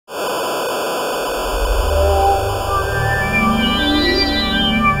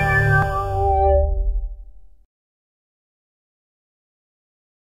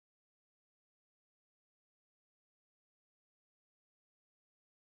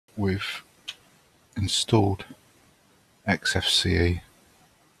we've installed XFCE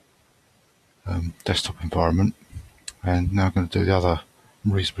desktop environment, and now I'm going to do the other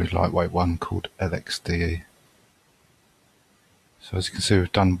reasonably lightweight one called LXDE. So as you can see,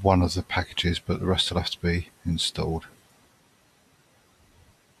 we've done one of the packages, but the rest will have to be installed.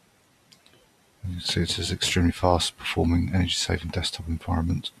 You can see it is extremely fast performing, energy saving desktop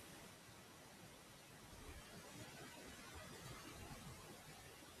environment.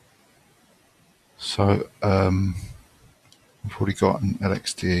 So we've already got an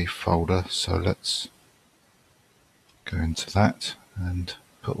LXDE folder, so let's go into that and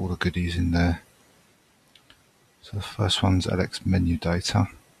put all the goodies in there. So the first one's LX menu data.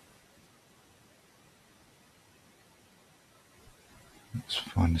 Let's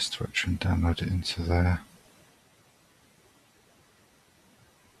find this directory and download it into there.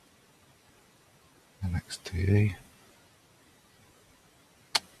 LXDE.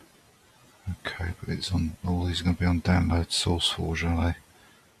 Okay, but it's on, all these are going to be on download SourceForge, are they?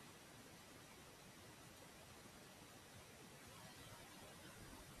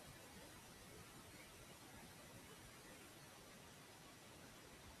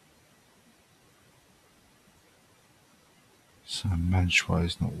 So manage way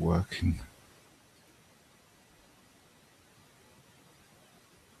is not working.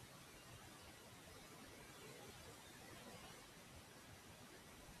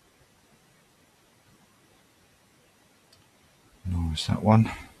 Nor is that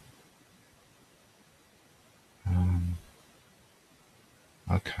one.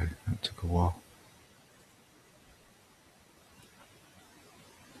 Okay, that took a while.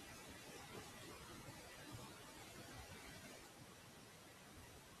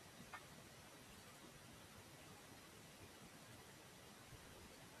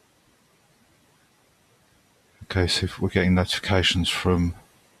 Okay, so if we're getting notifications from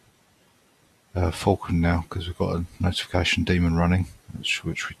Falcon now, because we've got a notification daemon running, which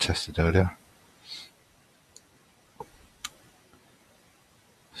we tested earlier.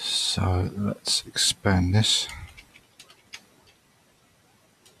 So let's expand this.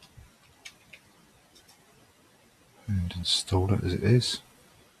 And install it as it is.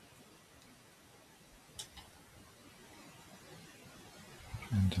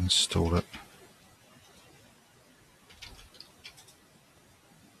 And install it.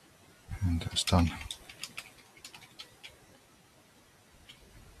 And that's done.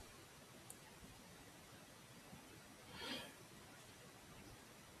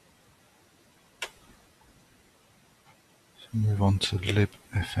 So move on to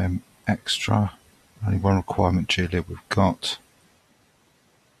libfm extra. Only one requirement glib we've got.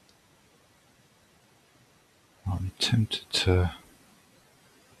 I'm tempted to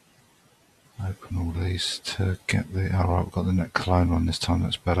open all these to get the, alright, we've got the net clone one this time,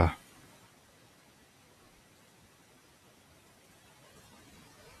 that's better.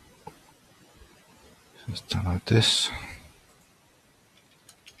 Let's download this.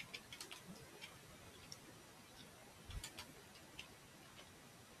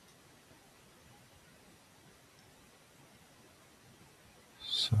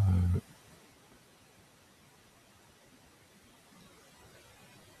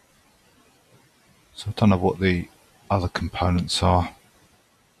 So I don't know what the other components are,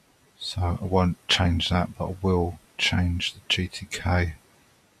 so I won't change that, but I will change the GTK.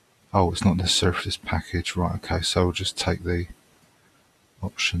 Oh, it's not necessary for this package, right? Okay, so we'll just take the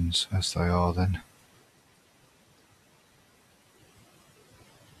options as they are then.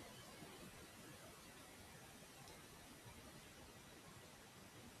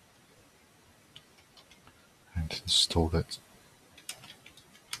 And install it.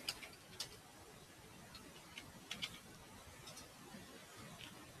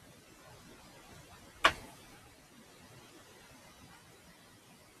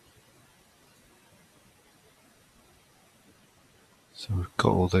 So we've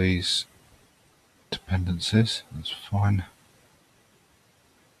got all these dependencies, that's fine.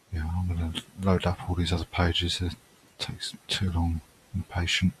 Yeah, I'm going to load up all these other pages, it takes too long, I'm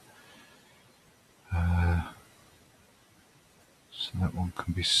impatient. So that one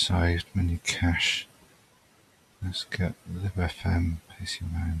can be saved, menu cache. Let's get libfm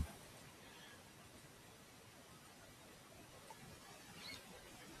PCMan.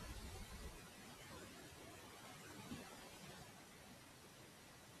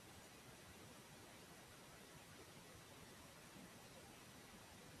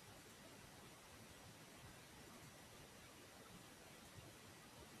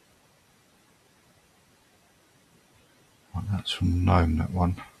 Right, that's from GNOME, that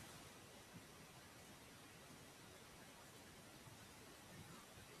one.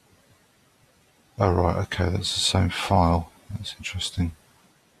 Oh right, okay, that's the same file. That's interesting.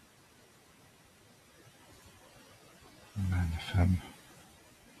 BLFS.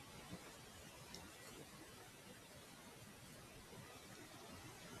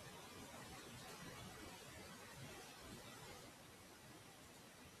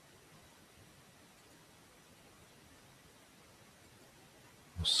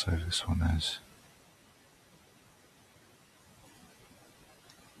 We'll save this one as.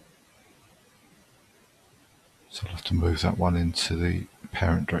 So I'll have to move that one into the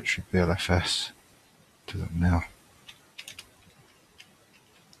parent directory BLFS. Do that now.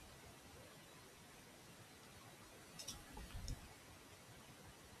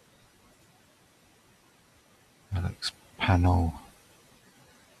 LX panel,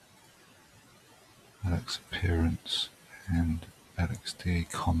 LX appearance, and LXDE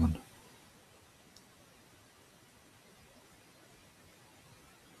common.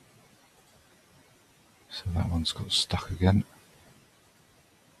 So that one's got stuck again.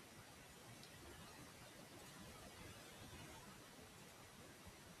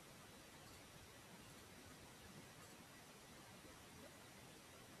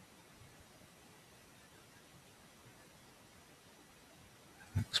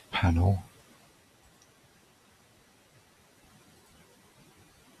 LX panel.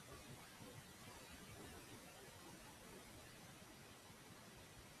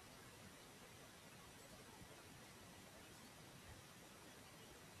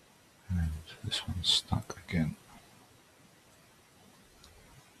 And this one's stuck again.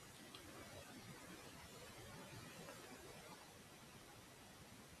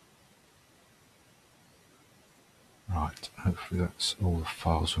 Right, hopefully that's all the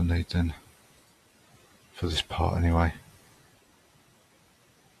files we'll need then, for this part anyway.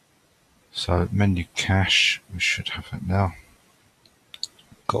 So menu cache, we should have it now.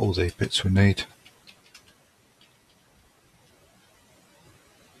 Got all the bits we need.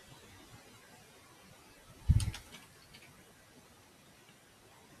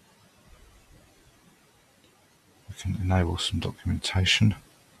 We can enable some documentation.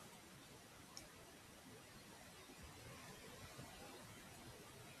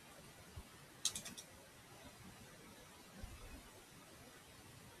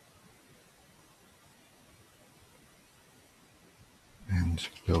 And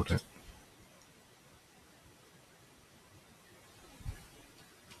build it.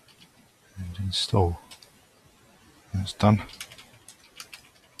 And install. That's done.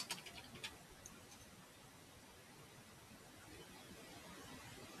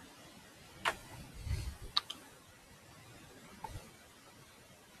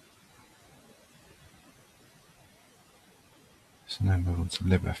 So now move on to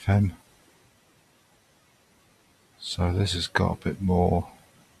libfm. So this has got a bit more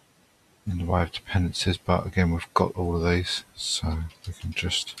in the way of dependencies, but again we've got all of these, so we can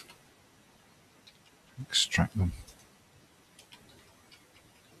just extract them.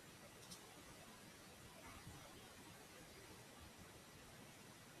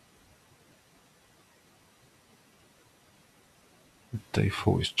 The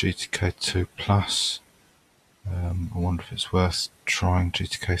default is GTK2 plus. I wonder if it's worth trying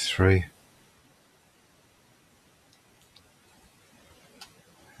GTK3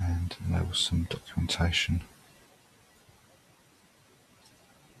 and enable some documentation.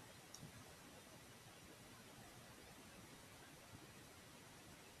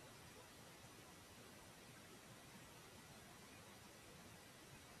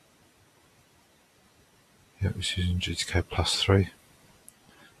 Yep, it's using GTK plus 3,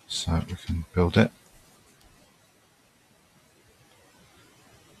 so we can build it.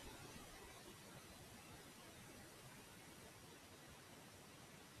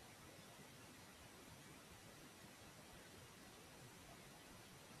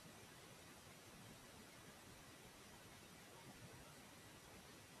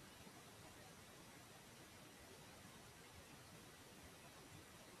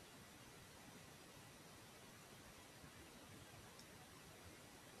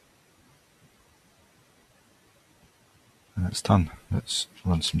 And it's done. Let's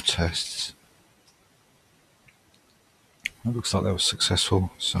run some tests. It looks like that was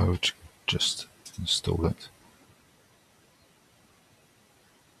successful, so just install it.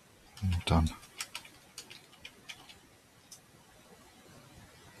 And done.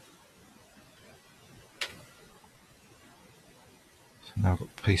 So now I've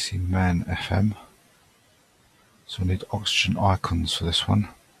got PC Man FM. So we need oxygen icons for this one.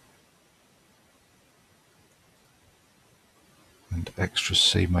 And extra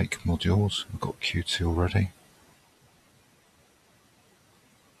CMake modules. We've got Qt already.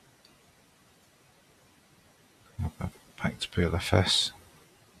 to BLFS.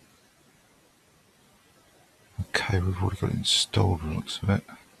 Okay, we've already got it installed, looks of it.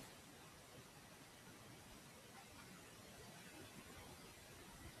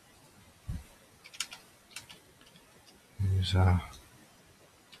 User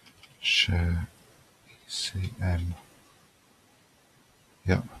share ECM.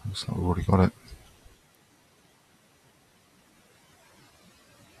 Yep, looks like we've already got it.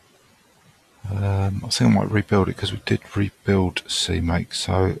 I think I might rebuild it because we did rebuild CMake,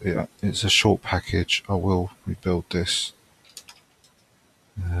 so it's a short package. I will rebuild this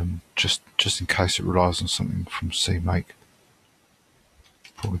just in case it relies on something from CMake.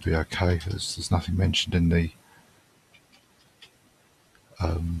 Probably be okay. There's nothing mentioned in the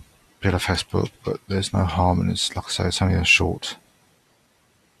BLFS book, but there's no harm, and it's like I say, it's only a short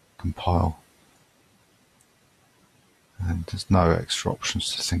compile, and there's no extra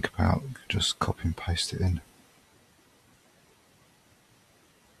options to think about. You can just copy and paste it in.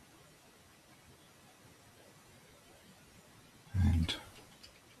 And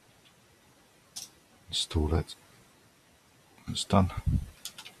install it. It's done.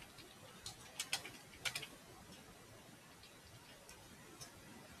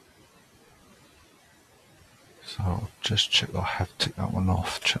 So I'll just check I have ticked that one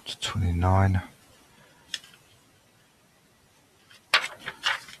off, chapter 29.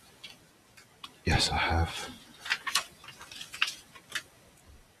 Yes, I have.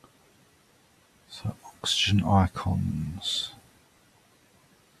 So oxygen icons.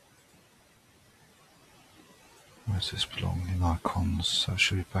 Where does this belong in icons? So it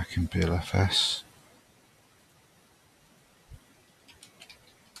should be back in BLFS.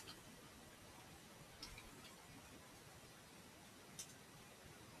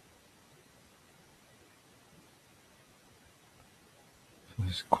 So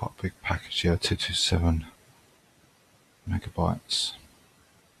this is quite a big package here, 227 megabytes.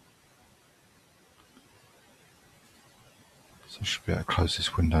 So I should be able to close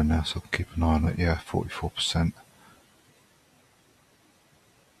this window now, so I can keep an eye on it. Yeah, 44%.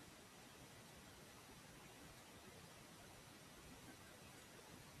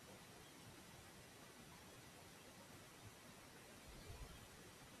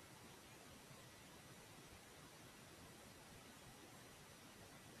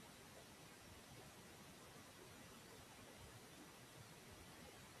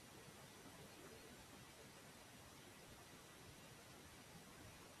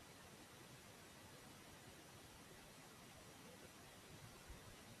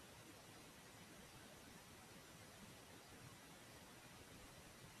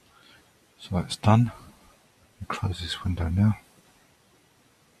 So that's done. I'll close this window now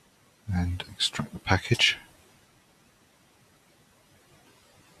and extract the package.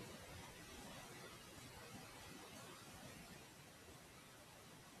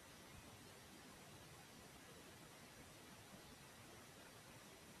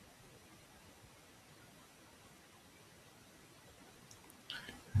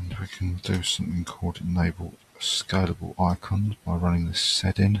 And we can do something called enable scalable icons by running this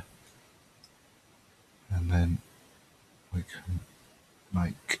setting, and then we can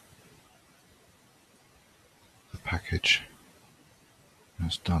make the package.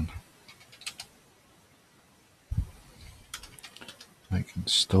 That's done. Make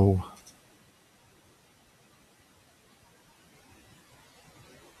install.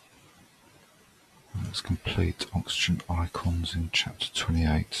 Let's complete oxygen icons in chapter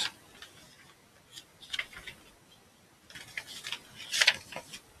 28.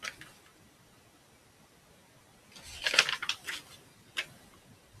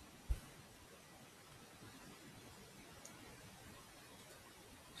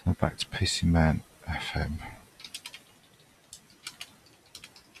 So back to PCMan FM.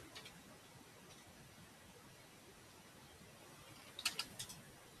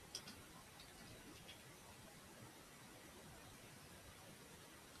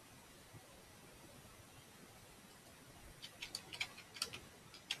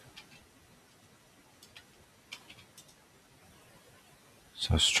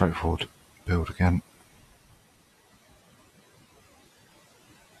 So straightforward build again.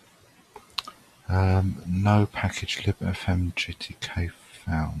 No package libfm GTK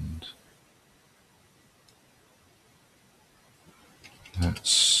found.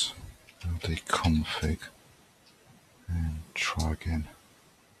 Let's deconfig and try again.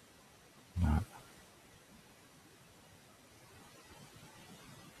 No.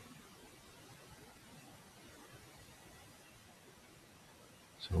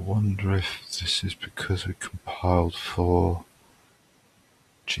 So I wonder if this is because we compiled for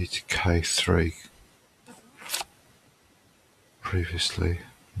GTK3. previously.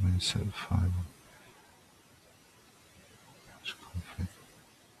 Set the file. Config.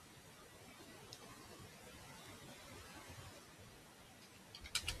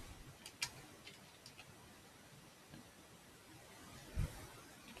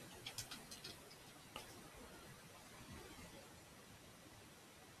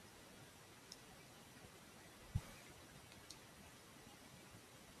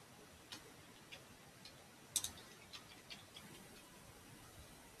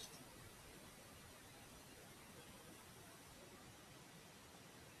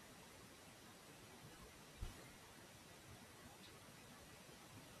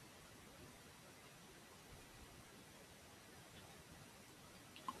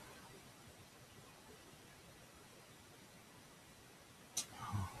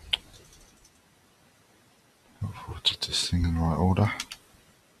 Did this thing in the right order.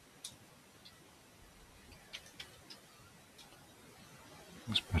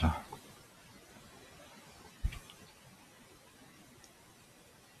 That's better.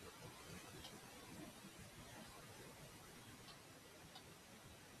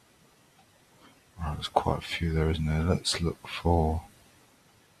 Right, there's quite a few there, isn't there? Let's look for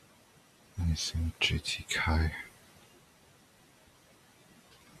anything GTK.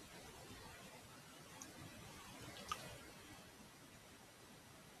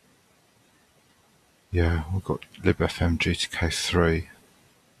 Yeah, we've got libfm GTK3,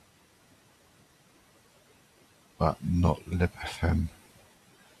 but not libfm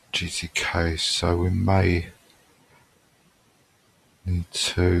GTK, so we may need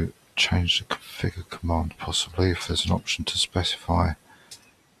to change the configure command possibly if there's an option to specify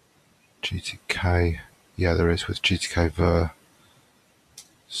GTK. Yeah, there is with GTK ver,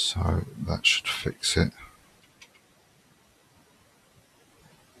 so that should fix it.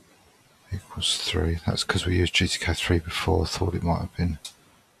 Equals 3. That's because we used GTK3 before. I thought it might have been.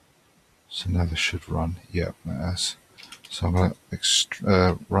 So now this should run. Yep, it has. So I'm going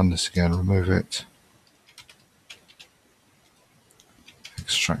to run this again, remove it,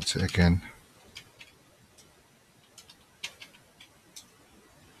 extract it again,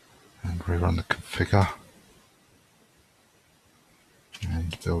 and rerun the configure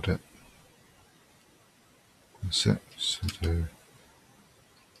and build it. That's it. So do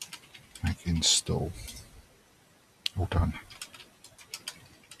make install. All done.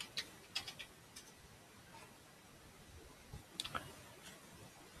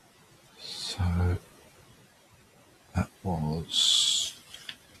 So that was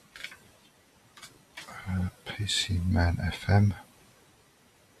PC Man FM.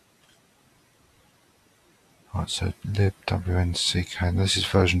 Right, so libwnck, and this is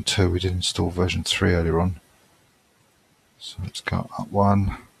version 2. We did install version 3 earlier on. So let's go up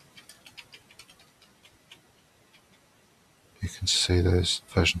one. You can see there's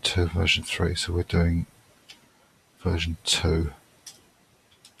version 2, version 3, so we're doing version 2.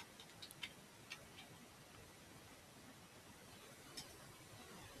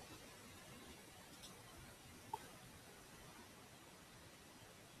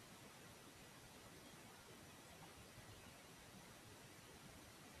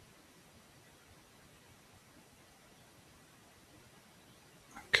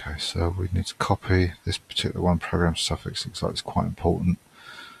 Okay, so we need to copy this particular one, program suffix. Looks like it's quite important,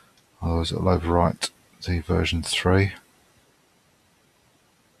 otherwise it'll overwrite the version 3.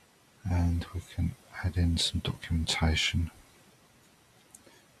 And we can add in some documentation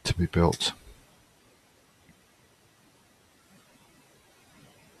to be built.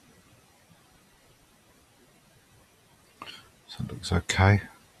 So it looks okay.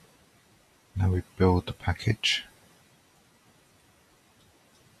 Now we build the package.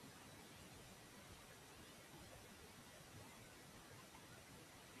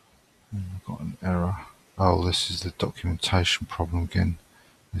 And we've got an error. Oh, this is the documentation problem again.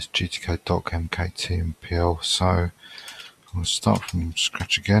 This GTK doc, MKT and PL. So I'm going to start from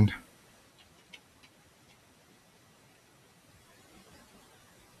scratch again.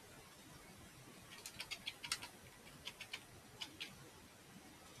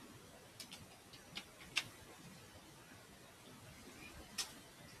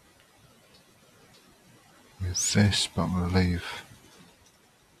 With this, but I'm going to leave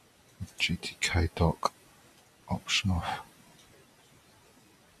the GTK doc option off.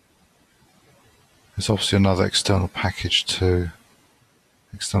 There's obviously another external package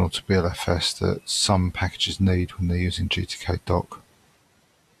external to BLFS that some packages need when they're using GTK doc.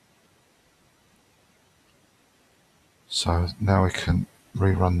 So now we can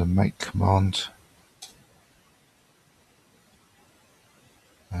rerun the make command,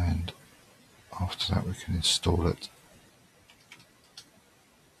 and after that we can install it.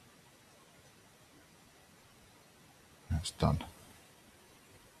 That's done.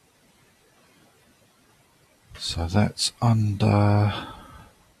 So that's under, oh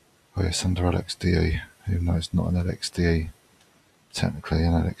yes, under LXDE, even though it's not an LXDE, technically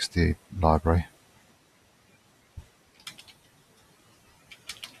an LXDE library.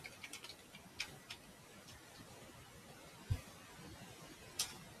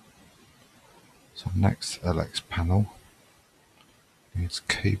 So next LX panel needs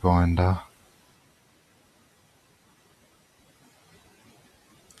keybinder,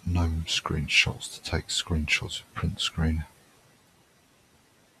 gnome screenshots to take screenshots of print screen.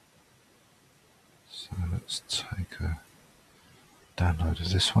 So let's take a download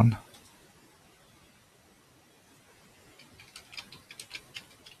of this one.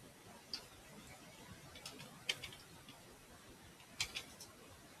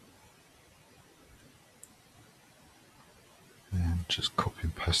 And just copy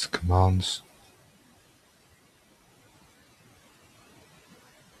and paste the commands.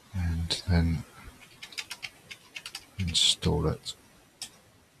 And then install it.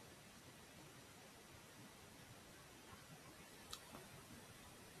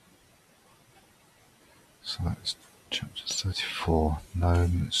 So that's chapter 34,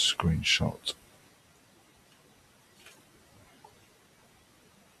 gnome screenshot.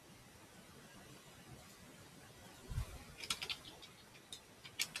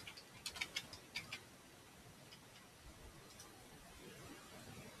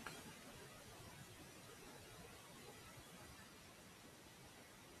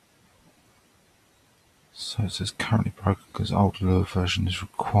 So it says currently broken because old Lua version is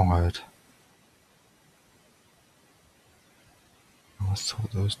required. I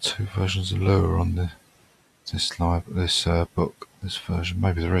thought there was 2 versions of Lua on this book, this version.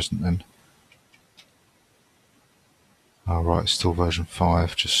 Maybe there isn't then. Oh right, it's still version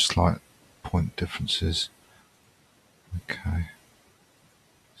 5, just slight point differences. Okay.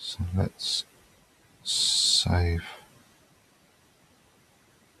 So let's save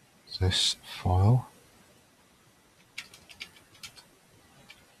this file.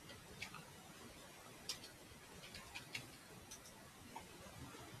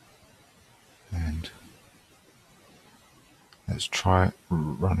 And let's try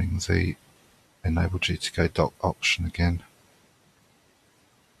running the enable GTK doc option again.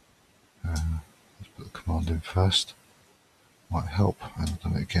 Let's put the command in first. Might help, and I've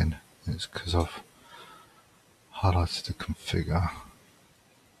done it again. It's because I've highlighted the configure.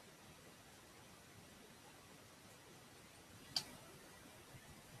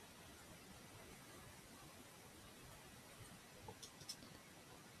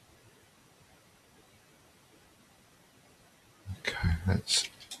 Okay, let's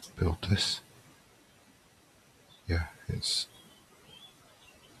build this. Yeah,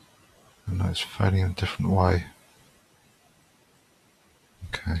 no, it's failing in a different way.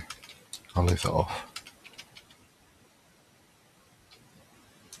 Okay, I'll leave that off.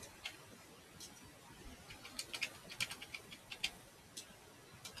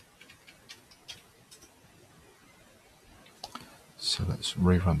 So let's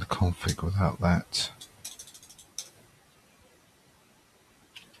rerun the config without that.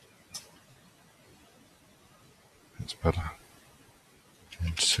 It's better.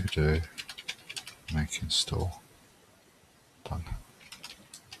 And sudo make install. Done.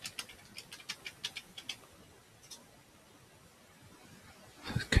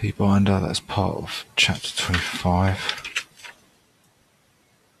 The keybinder, that's part of chapter 25.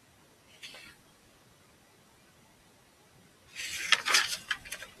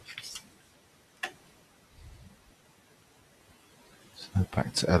 So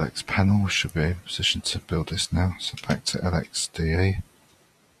back to LX panel, we should be in a position to build this now. So back to LXDE.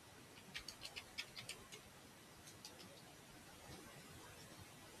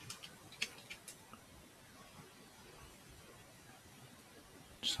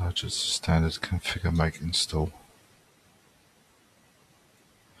 So just standard configure make install.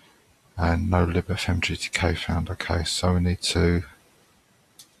 And no libfmgtk found. Okay, so we need to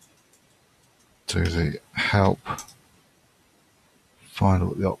do the help, find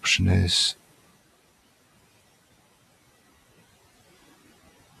what the option is,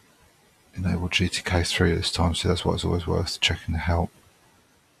 enable GTK3 this time, so that's why it's always worth checking the help.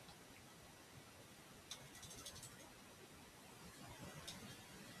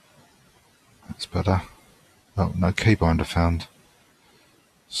 That's better. Oh, no keybinder found.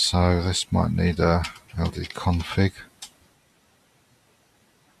 So this might need a LD config.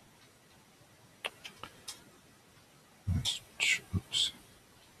 Oops.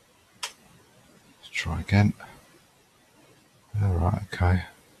 Let's try again. Alright, okay.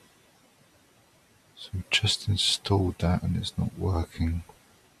 So we've just installed that and it's not working.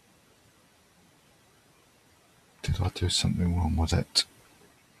 Did I do something wrong with it?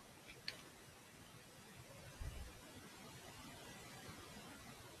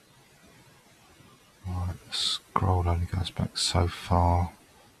 Right, the scroll only goes back so far.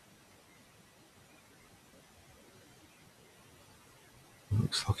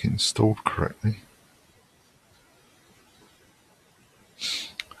 Looks like it installed correctly.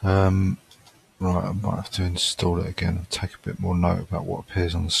 Right, I might have to install it again and take a bit more note about what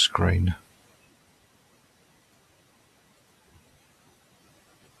appears on the screen.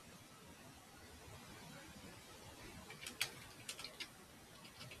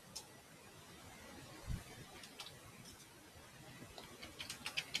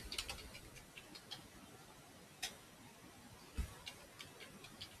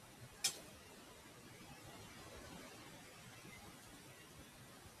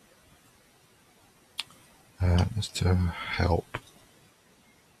 Let's do help.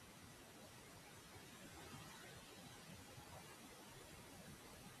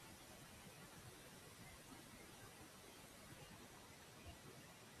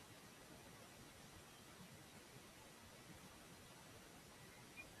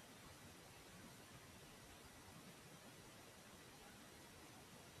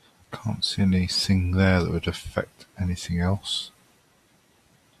 Can't see anything there that would affect anything else.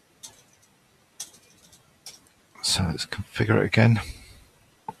 So let's configure it again.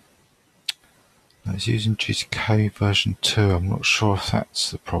 Now it's using GTK version 2. I'm not sure if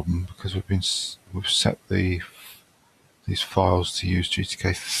that's the problem because we've set these files to use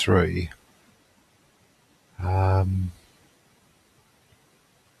GTK 3.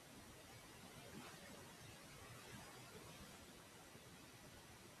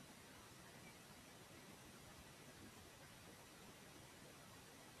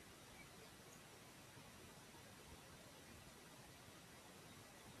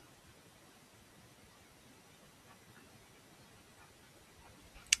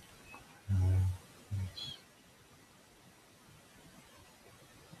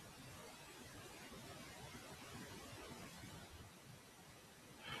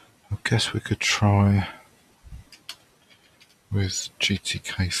 I guess we could try with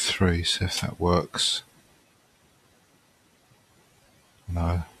GTK3, see if that works.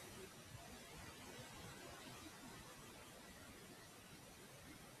 No.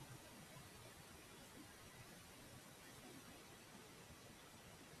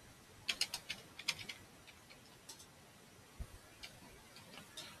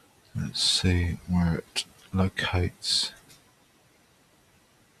 Let's see where it locates.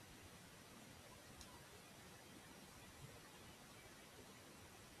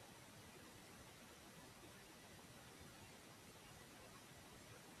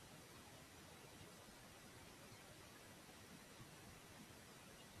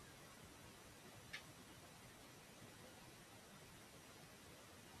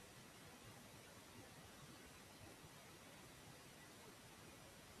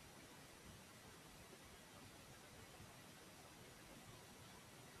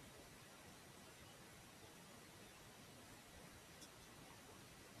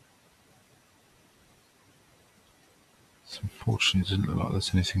 So unfortunately, it doesn't look like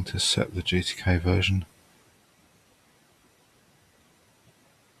there's anything to set the GTK version.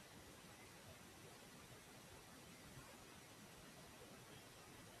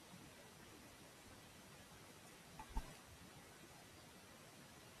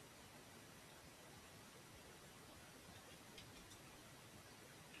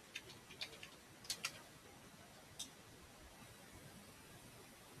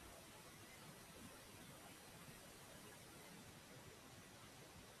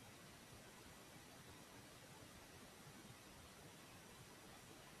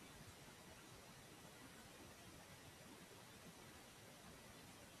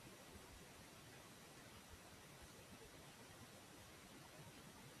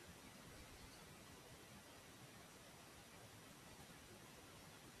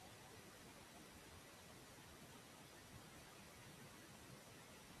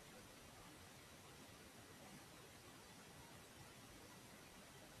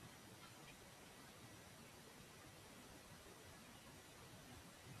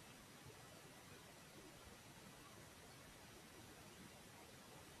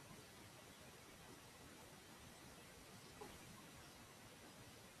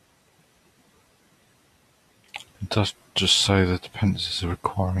 It does just say the dependencies are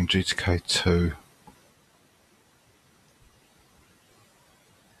requiring GTK2.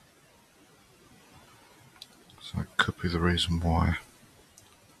 So it could be the reason why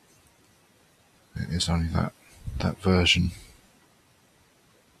it is only that version.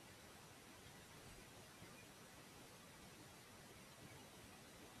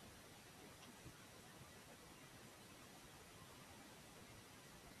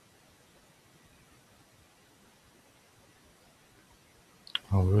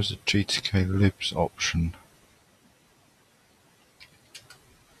 Oh, there is a GTK libs option.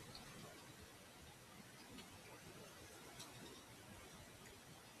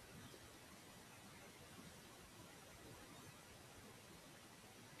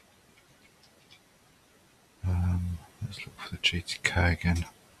 Let's look for the GTK again.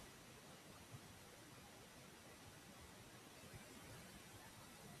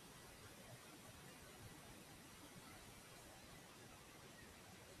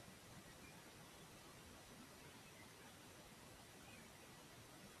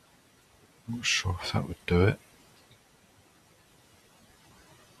 Not sure if that would do it.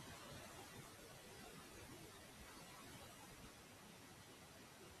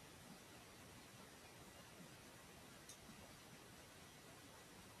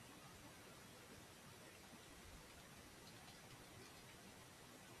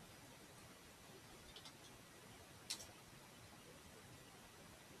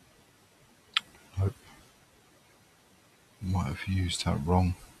 Nope. Might have used that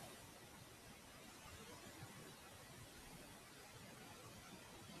wrong.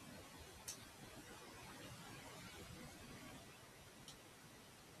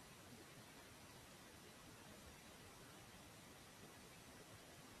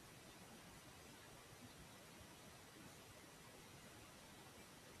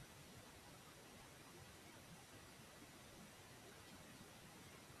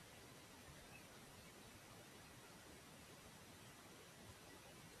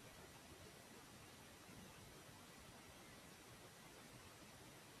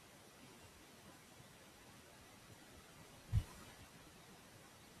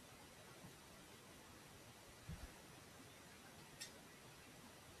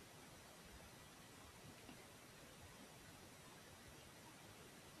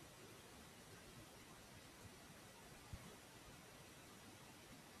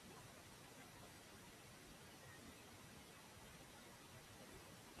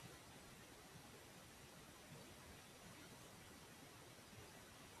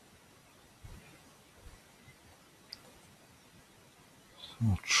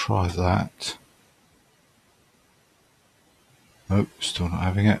 I'll try that. Nope, still not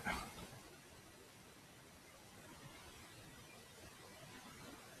having it.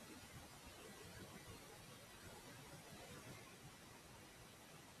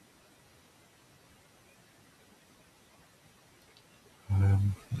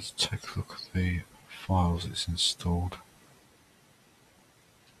 Let's take a look at the files it's installed.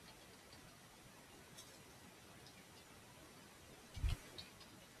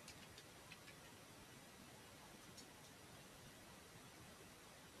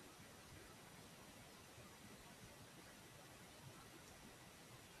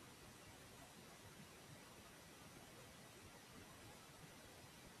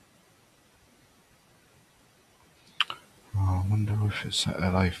 Oh, I wonder if it's that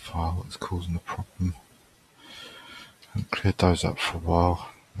LA file that's causing the problem. I haven't cleared those up for a while.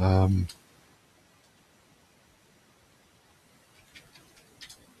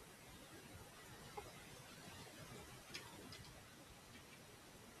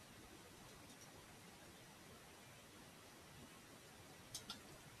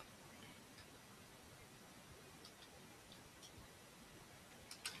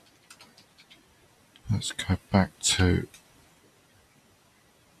 Let's go back to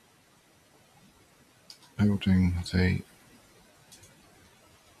building the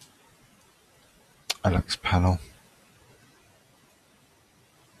LX panel.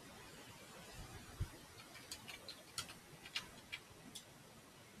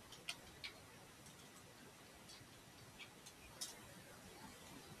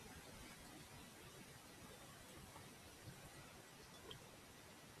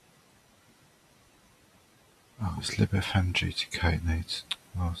 Oh, it's libfm GTK it needs.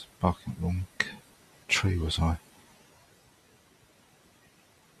 I was barking at the wrong tree, was I?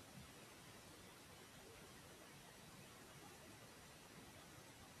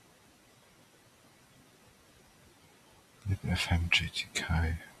 libfm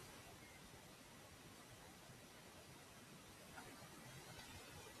GTK.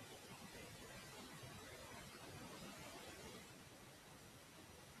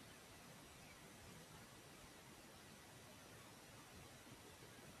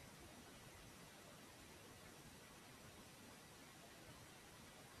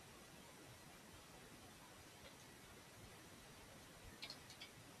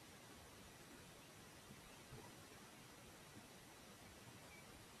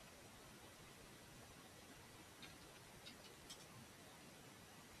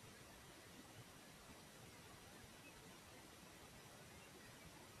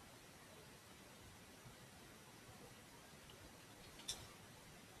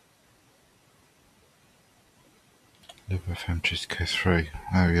 libfm GTK3.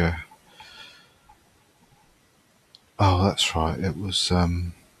 Oh yeah. Oh, that's right. It was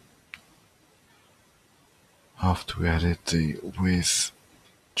after we added the with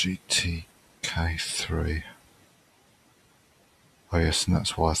GTK3. Oh yes, and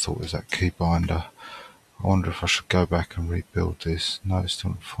that's why I thought it was that keybinder. I wonder if I should go back and rebuild this. No,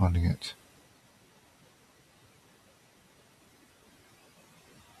 still not finding it.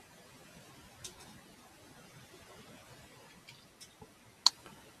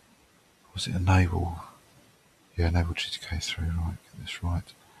 Was it enable? Yeah, enable GTK3, right, get this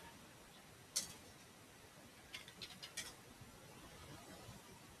right.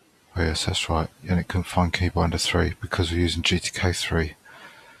 Oh yes, that's right. And it couldn't find keybinder 3 because we're using GTK3.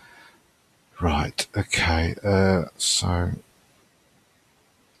 Right, okay, so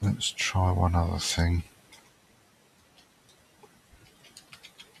let's try one other thing.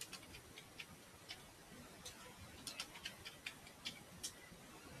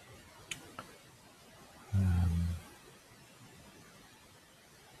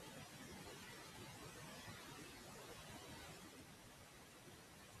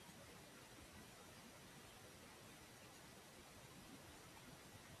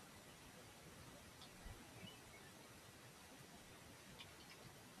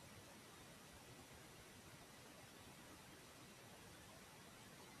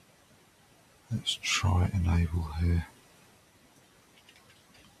 Let's try enable here.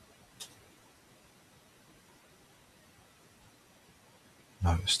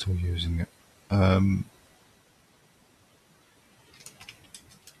 No, it's still using it. Right,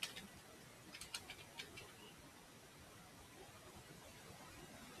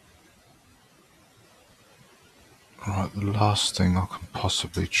 the last thing I can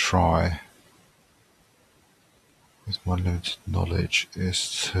possibly try with my limited knowledge is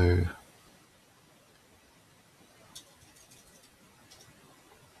to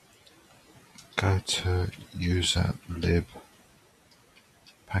go to user lib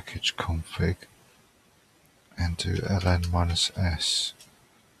package config and do ln-s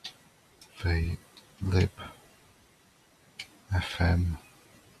v lib fm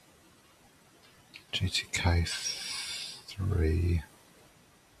gtk3.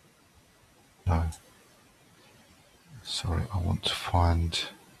 No, sorry, I want to find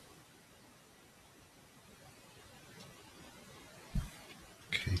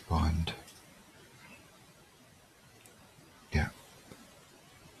keybind. Yeah,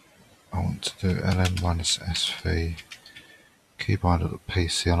 I want to do ln-sv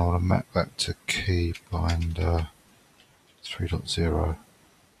keybinder.pc and I want to map that to keybinder 3.0.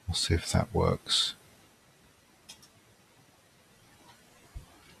 We'll see if that works.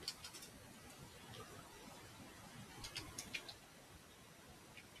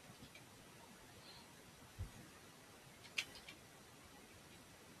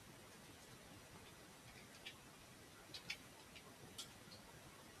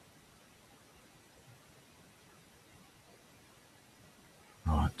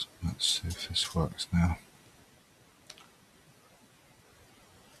 Right, let's see if this works now.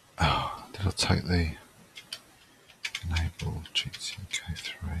 Oh, did I take the enable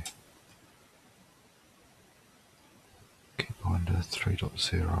GTK3 keybinder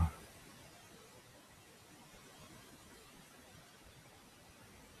 3.0?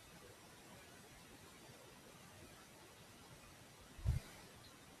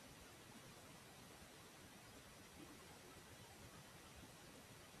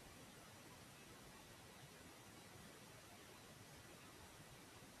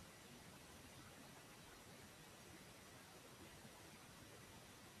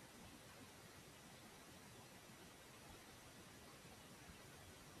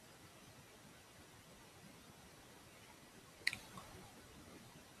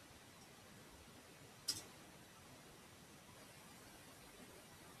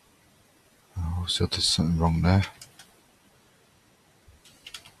 Oh, so I did something wrong there.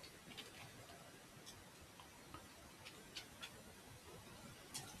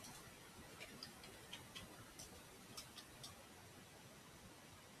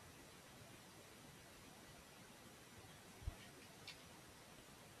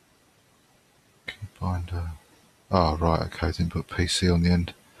 Keybinder. Oh, right, okay, didn't put PC on the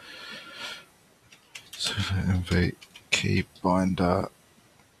end. So mv keybinder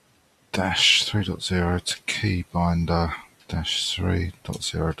dash 3.0 to keybinder dash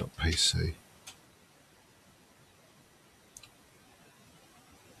 3.0.pc.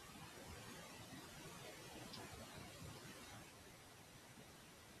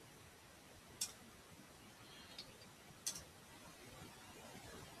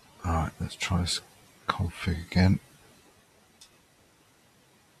 Alright, let's try this config again.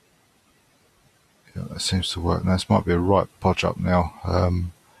 that seems to work. Now this might be a right podge up now.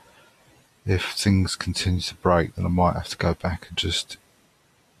 If things continue to break, then I might have to go back and just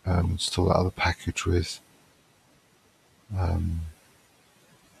install that other package with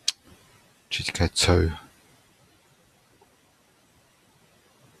GTK2.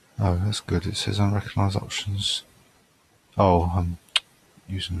 Oh, that's good. It says unrecognised options. Oh, I'm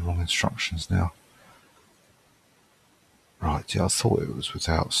using the wrong instructions now. Right, yeah, I thought it was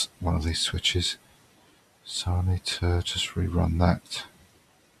without one of these switches. So I need to just rerun that.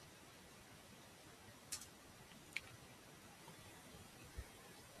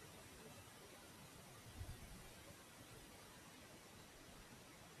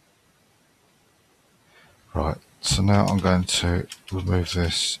 Right, so now I'm going to remove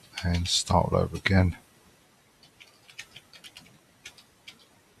this and start over again.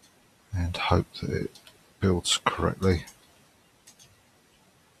 And hope that it builds correctly.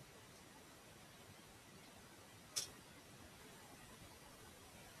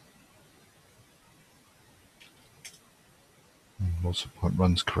 And what's the point?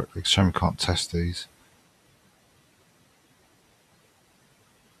 Runs correctly. Shame we can't test these.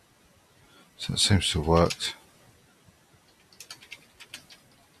 So it seems to have worked.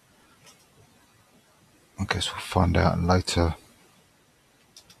 I guess we'll find out in later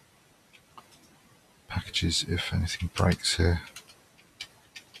packages if anything breaks here.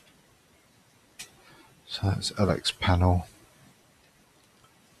 So that's LX panel.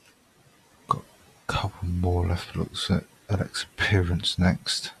 Got a couple more left. Looks at LX appearance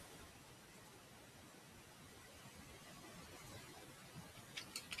next.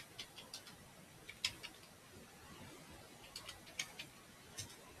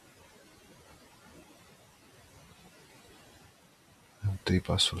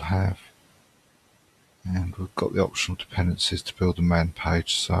 Dbus will have. And we've got the optional dependencies to build a man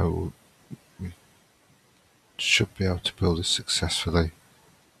page, so we should be able to build this successfully.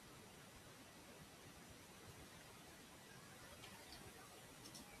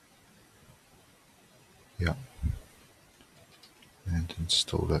 Yep. And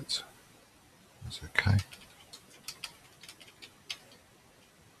install it. That's okay.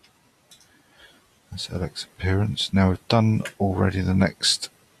 That's LX appearance. Now we've done already the next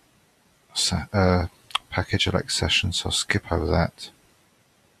package LX session, so I'll skip over that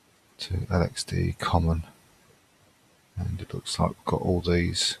to LXDE common. And it looks like we've got all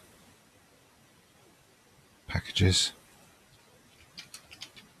these packages.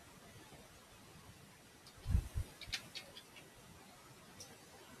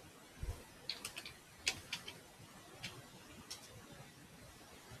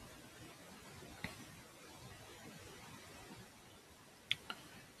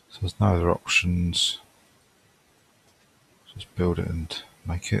 So there's no other options. Just build it and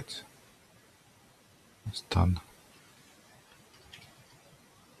make it. That's done.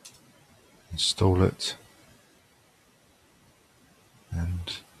 Install it.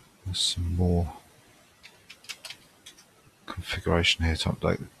 And there's some more configuration here to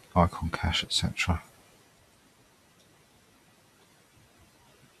update the icon cache, etc.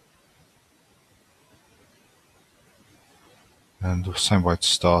 And the same way to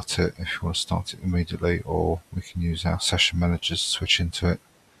start it, if you want to start it immediately, or we can use our session managers to switch into it.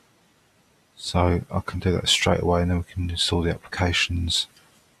 So I can do that straight away, and then we can install the applications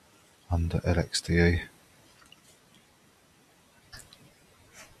under LXDE.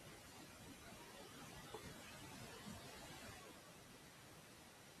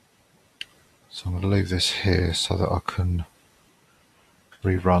 So I'm going to leave this here so that I can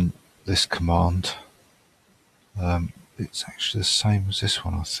rerun this command. It's actually the same as this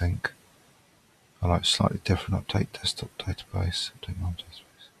one, I think. I like slightly different. Update desktop database. Update my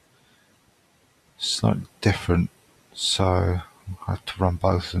database. Slightly different, so I have to run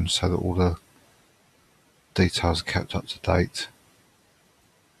both of them so that all the details are kept up to date.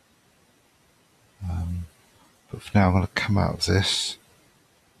 But for now, I'm going to come out of this,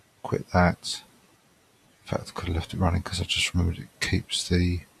 quit that. In fact, I could have left it running because I just remembered it keeps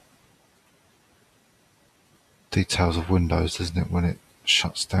the details of Windows, doesn't it, when it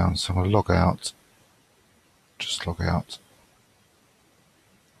shuts down. So I'm going to log out, just log out,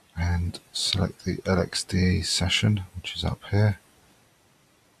 and select the LXDE session, which is up here.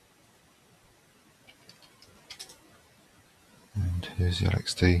 And here's the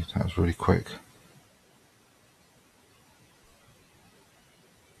LXD. That was really quick.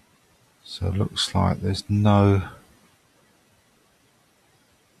 So it looks like there's no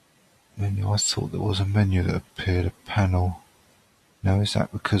menu. I thought there was a menu that appeared, a panel. Now, is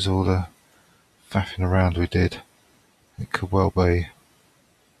that because all the faffing around we did? It could well be.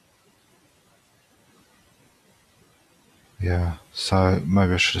 Yeah, so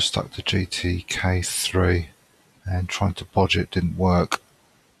maybe I should have stuck to GTK3, and trying to bodge it didn't work.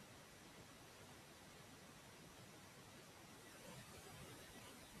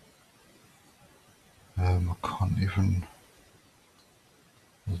 I can't even,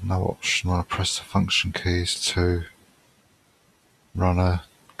 there's no option when I press the function keys to run a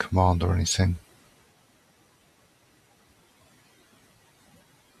command or anything.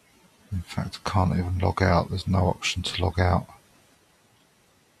 In fact, I can't even log out, there's no option to log out.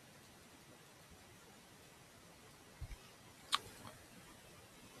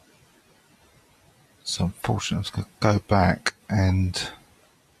 So unfortunately I'm just going to go back and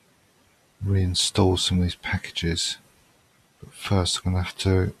reinstall some of these packages. But first I'm going to have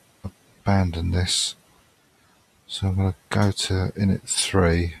to abandon this. So I'm going to go to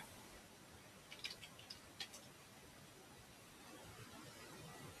init3,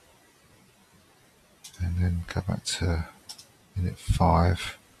 and then go back to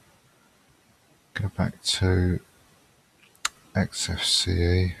init5, go back to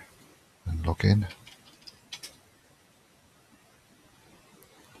XFCE and log in.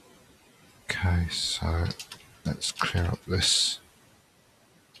 Okay, so let's clear up this.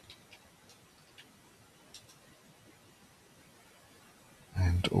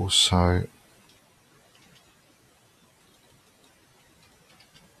 And also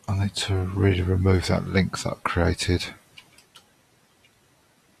I need to really remove that link that I created.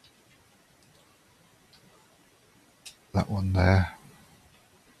 That one there.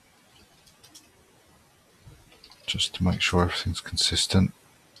 Just to make sure everything's consistent.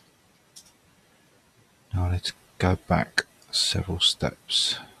 Now I need to go back several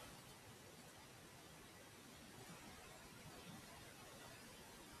steps.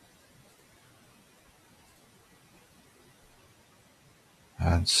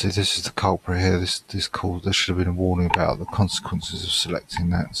 And see, this is the culprit here. This there should have been a warning about the consequences of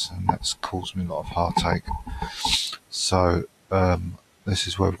selecting that, and that's caused me a lot of heartache. So this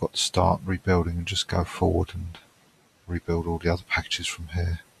is where we've got to start rebuilding and just go forward and rebuild all the other packages from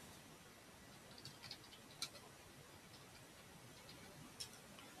here.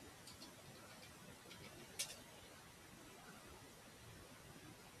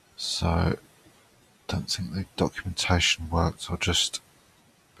 So don't think the documentation worked. I'll just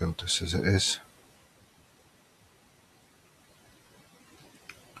build this as it is.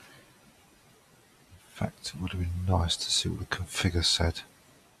 In fact, it would have been nice to see what the configure said.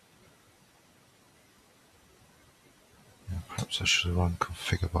 Yeah, perhaps I should have run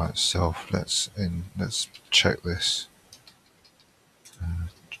configure by itself. Let's check this.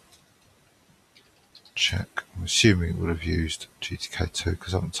 Check. I'm assuming it would have used GTK2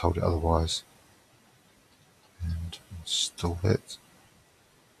 because I haven't told it otherwise. And install it.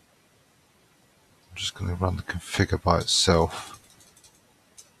 I'm just going to run the configure by itself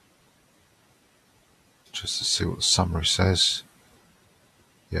just to see what the summary says.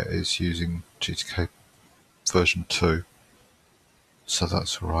 Yeah, it's using GTK version 2, so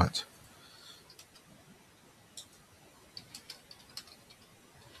that's alright.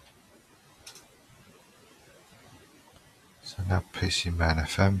 So now PCman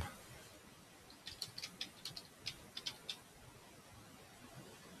FM.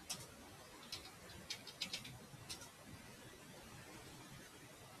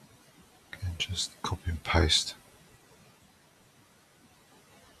 And just copy and paste.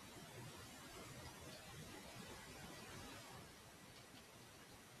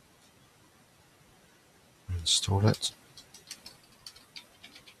 Install it.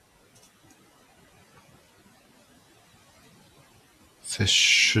 This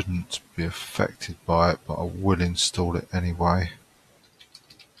shouldn't be affected by it, but I will install it anyway.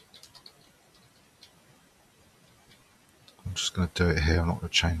 I'm just going to do it here, I'm not going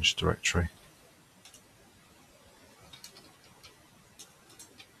to change directory.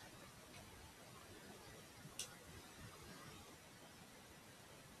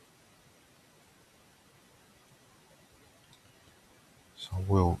 So I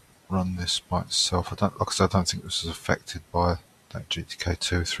will run this by itself. Like I said, I don't think this is affected by that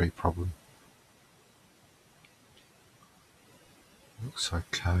GTK2.3 problem. Looks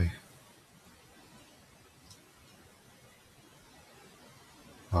okay.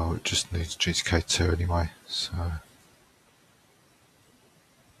 Oh, it just needs GTK2 anyway, so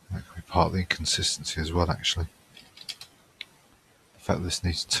that could be part of the inconsistency as well, actually. The fact that this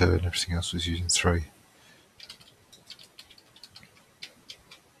needs 2 and everything else was using 3.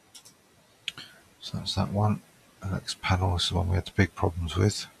 So that's that one. The next panel is the one we had the big problems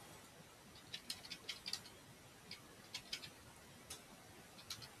with.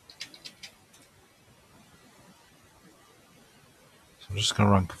 just going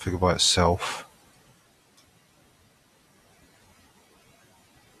to run configure by itself.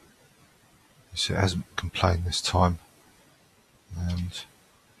 You see it hasn't complained this time. And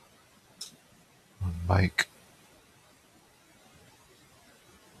make.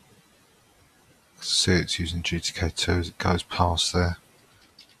 See it's using GTK2 as it goes past there.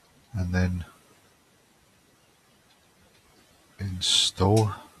 And then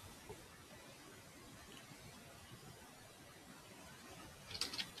install.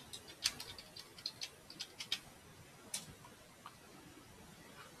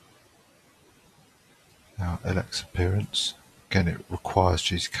 Now LX appearance. Again, it requires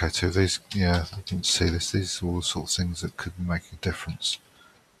GTK2. These, yeah, I didn't see this. These are all the sort of things that could make a difference.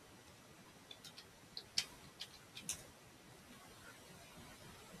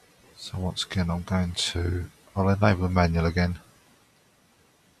 So once again, I'll enable the manual again.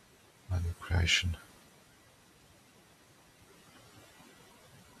 Manual creation.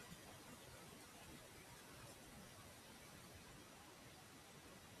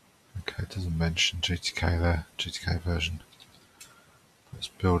 Okay, it doesn't mention GTK there, GTK version. Let's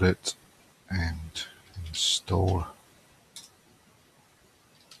build it and install.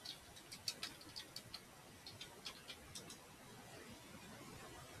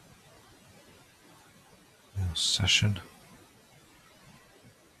 Now session.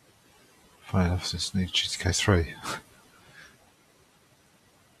 Funny enough, this needs GTK3.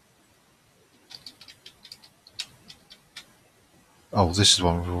 Oh, this is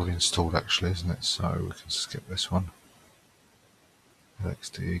one we've already installed actually, isn't it? So we can skip this one.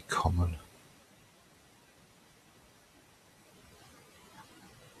 LXDE common.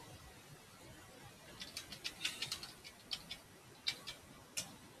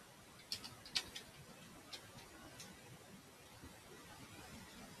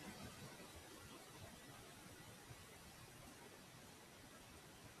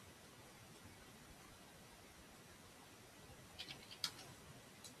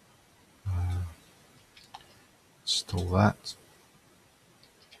 Install that.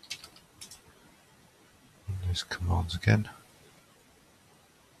 And these commands again.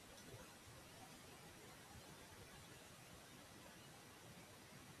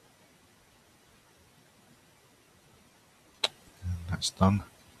 And that's done.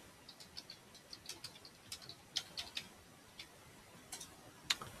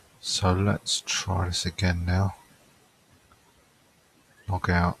 So let's try this again now. Log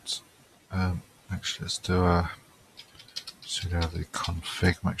out. Actually, let's do a sudo the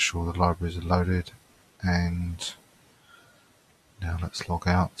config, make sure the libraries are loaded, and now let's log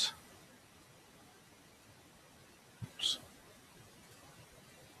out. Oops.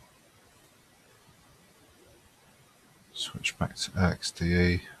 Switch back to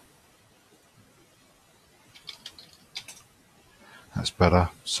LXDE. That's better.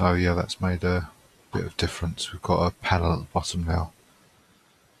 So yeah, that's made a bit of difference. We've got a panel at the bottom now.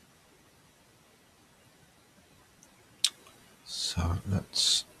 So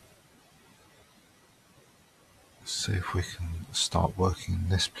let's see if we can start working in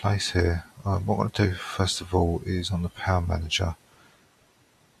this place here. What I'm going to do first of all is on the Power Manager,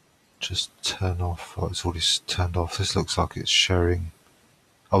 just turn off, oh, it's already turned off. This looks like it's sharing.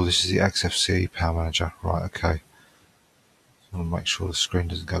 Oh, this is the XFCE Power Manager, right, okay. I want to make sure the screen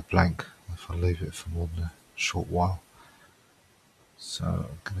doesn't go blank if I leave it for more than a short while. So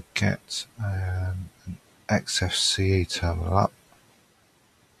I'm going to get an XFCE terminal up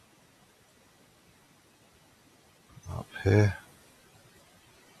here.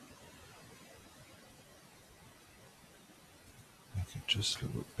 Make it just a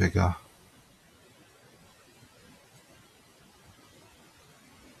little bit bigger.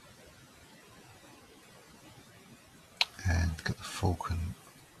 And get the Falcon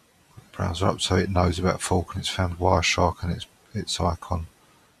browser up so it knows about Falcon. It's found Wireshark and its icon.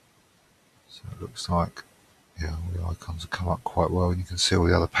 So it looks like, yeah, all the icons have come up quite well, and you can see all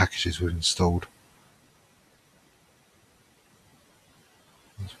the other packages we've installed.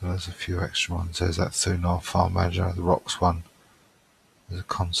 As well as a few extra ones. There's that Thunar File Manager, the Rocks one. There's a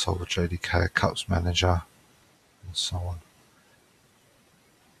console with JDK, a Cups Manager, and so on.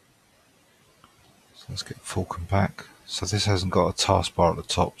 So let's get Falcon back. So this hasn't got a taskbar at the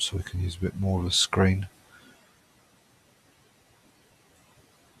top, so we can use a bit more of a screen.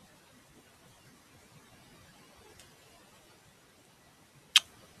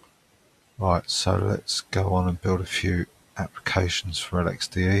 Right, so let's go on and build a few applications for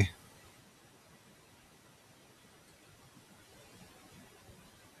LXDE.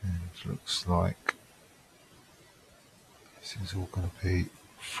 And it looks like this is all going to be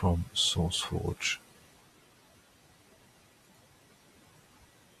from SourceForge.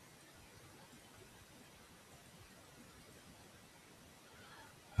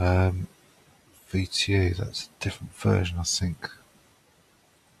 VTE, that's a different version, I think,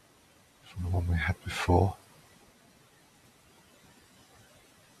 from the one we had before.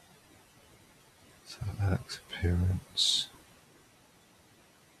 So LX appearance,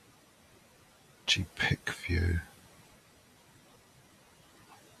 GPIC view.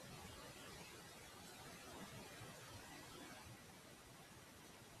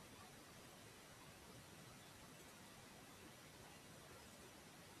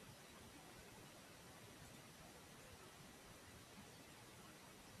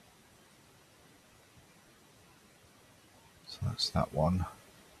 So that's that one.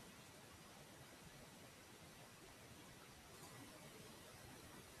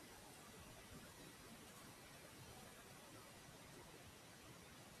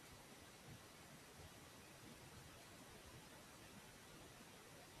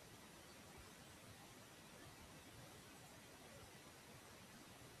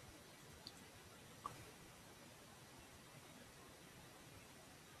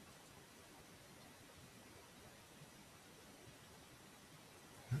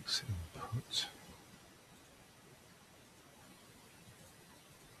 Let's input.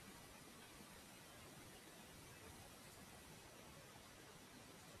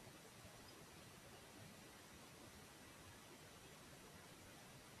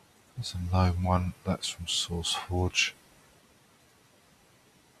 There's a known one, that's from SourceForge.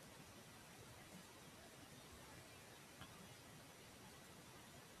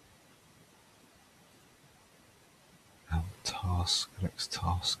 Task, LX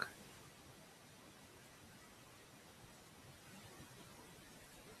task.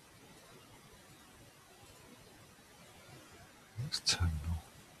 LX terminal.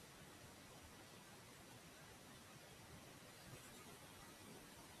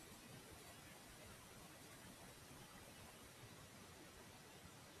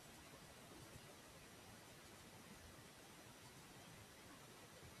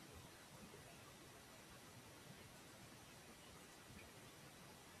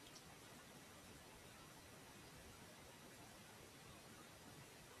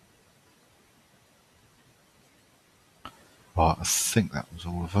 Right, I think that was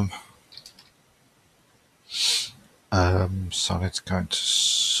all of them. So I need to go into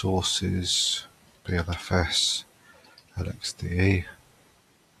sources, BLFS, LXDE.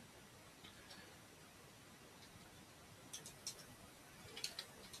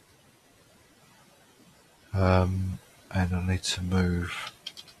 And I need to move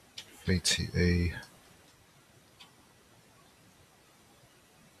VTE.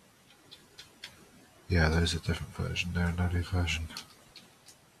 Yeah, there's a different version there, an early version.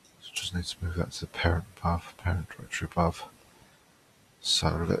 So just need to move that to the parent above, parent directory above.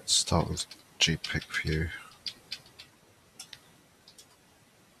 So let's start with GPIC view.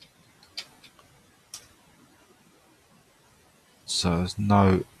 So there's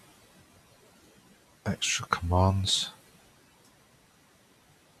no extra commands.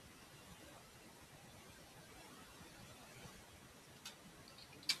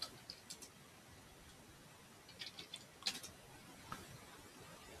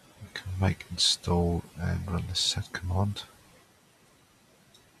 We can make install and run the set command.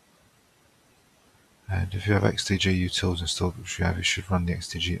 And if you have XDG utils installed, which you have, you should run the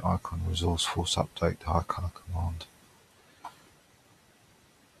XDG icon resource force update the high color command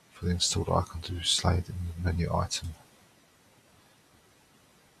for the installed icon to be displayed in the menu item.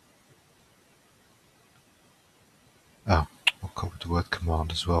 Oh, I'll copy the word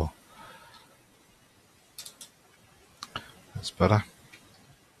command as well. That's better.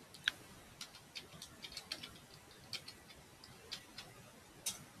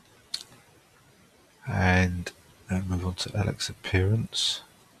 And then move on to LX appearance.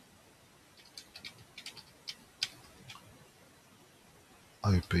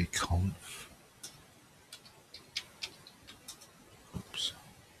 obconf. Oops.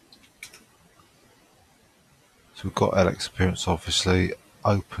 So we've got LX appearance, obviously.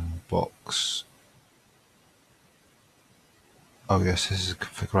 Open box. Oh yes, this is a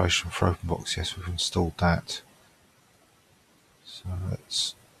configuration for OpenBox. Yes, we've installed that. So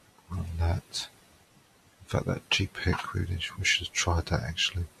let's run that. In fact, that GPIC, we should have tried that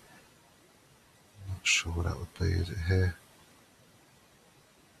actually. I'm not sure what that would be. Is it here?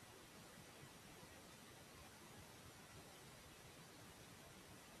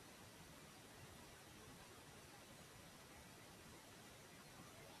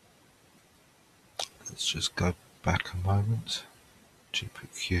 Let's just go back a moment.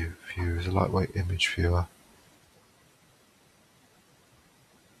 GPIC view is a lightweight image viewer.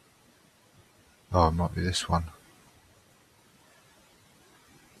 Oh, it might be this one.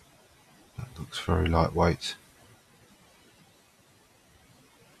 looks very lightweight.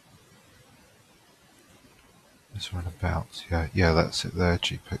 It's around about, yeah, that's it there,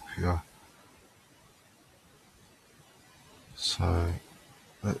 JPEG viewer. So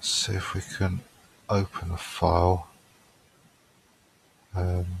let's see if we can open a file.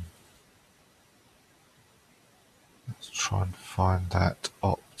 Let's try and find that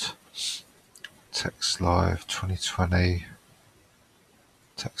opt text live 2020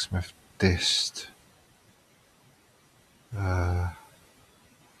 TextMeth dist. Now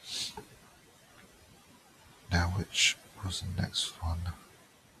which was the next one?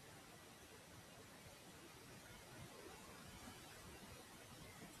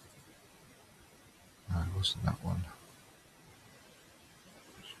 No, it wasn't that one.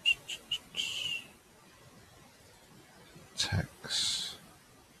 Text.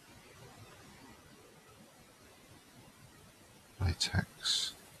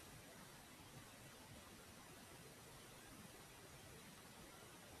 Latex.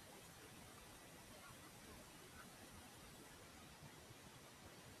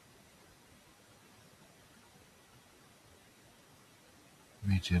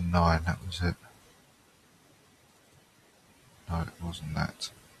 Media 9, that was it. No, it wasn't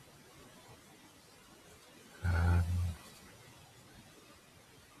that.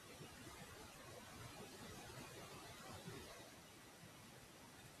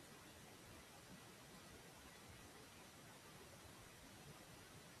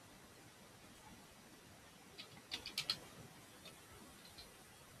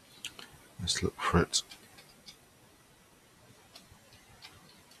 Let's look for it.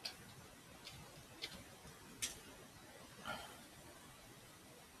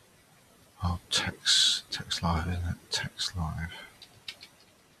 Oh, text live, isn't it? Text live.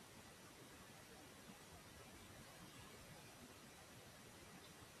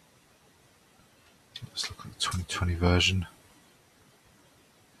 Let's look at the 2020 version.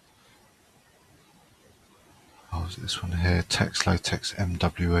 Oh, is it this one here? Text Latex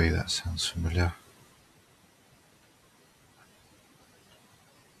MWE, that sounds familiar.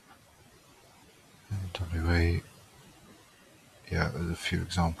 MWE. Yeah, there's a few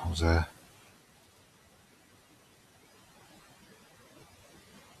examples there.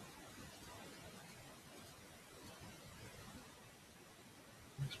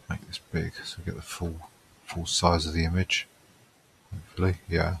 Let's make this big so we get the full size of the image. Hopefully,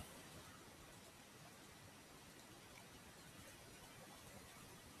 yeah.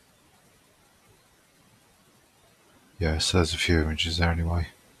 Yeah, so there's a few images there anyway.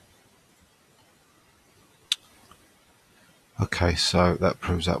 Okay, so that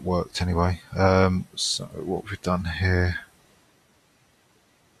proves that worked anyway. So what we've done here,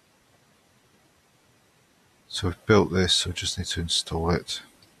 so we've built this, so we just need to install it.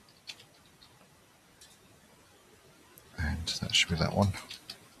 And that should be that one.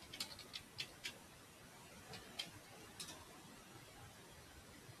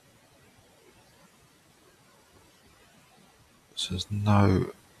 So there's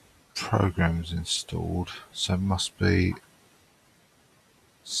no programs installed, so it must be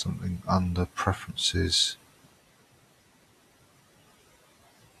something under preferences.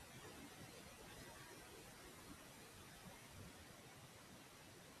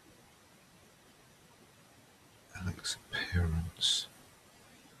 LX appearance.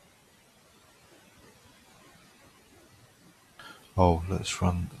 Oh, let's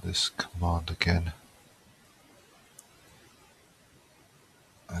run this command again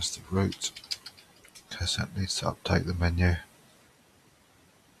as the root, because that needs to update the menu.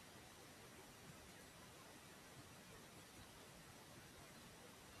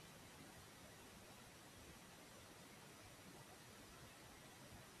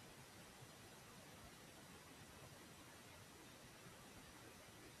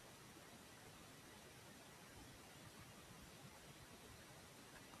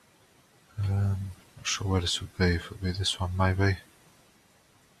 Not sure where this would be, if it would be this one maybe.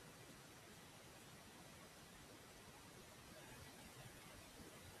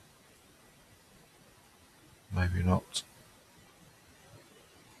 Maybe not.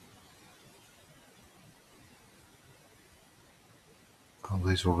 Oh,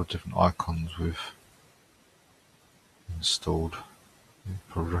 these are all the different icons we've installed. You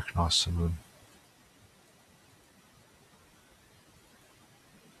probably recognise some of them.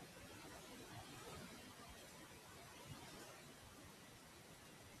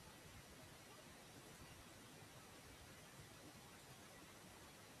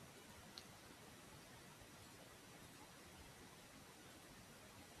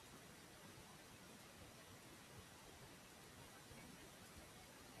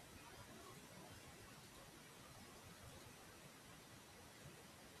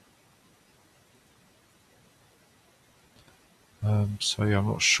 So yeah, I'm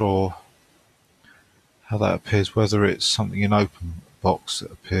not sure how that appears, whether it's something in open box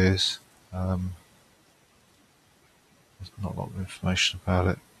that appears. There's not a lot of information about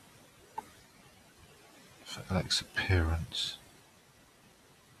it. For LX appearance,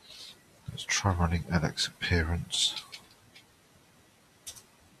 let's try running LX appearance.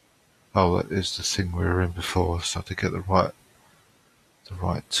 Oh, that is the thing we were in before, so to get the right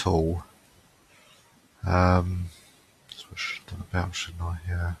tool. That's what I should have done about, shouldn't I?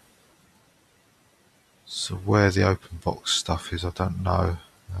 Yeah. So where the open box stuff is, I don't know.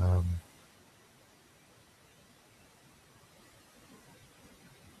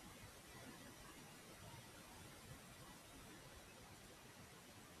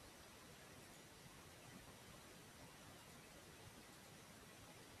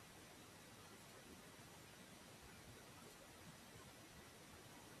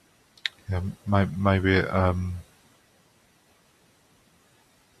 Yeah, maybe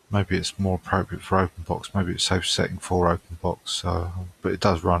it's more appropriate for open box. Maybe it's safe setting for open box. So, but it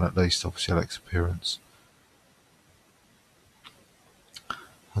does run at least, obviously, LX appearance.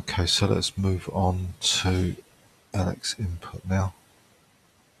 Okay, so let's move on to LX input now.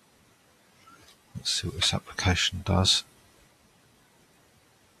 Let's see what this application does.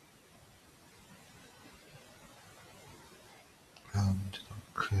 Did I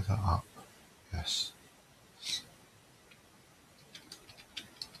clear that up? Yes.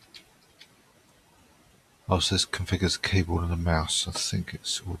 Oh, so this configures the keyboard and the mouse. I think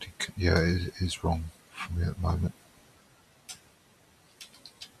it's already, yeah, it is wrong for me at the moment.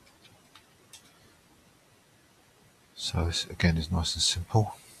 So this again is nice and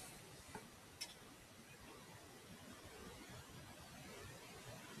simple.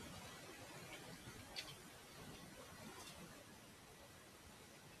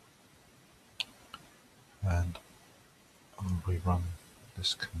 And I'll rerun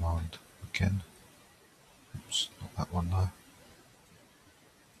this command again. Oops, not that one though.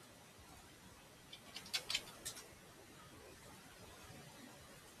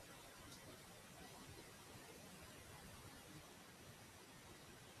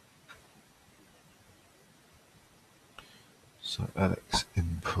 So LX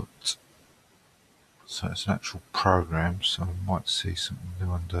input. So it's an actual program, so I might see something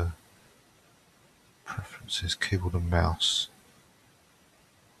new under preferences, keyboard and mouse.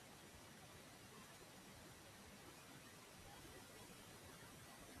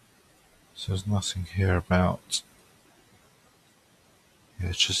 So there's nothing here about, yeah,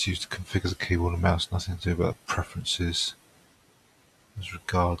 it's just used to configure the keyboard and mouse, nothing to do about preferences as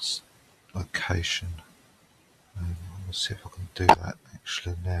regards location. Let's see if I can do that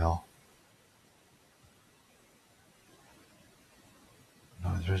actually now.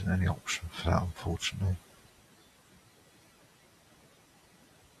 No, there isn't any option for that, unfortunately.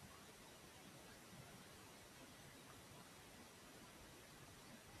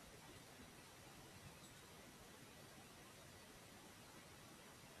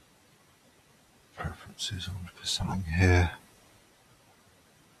 Preferences, I want to put something here.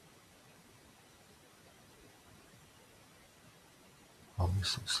 Oh,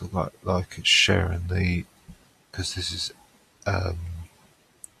 this looks like it's sharing the, because this is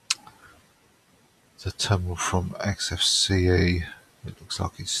the terminal from XFCE. It looks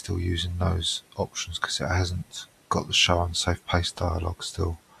like it's still using those options because it hasn't got the show unsafe paste dialog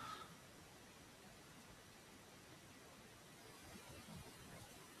still.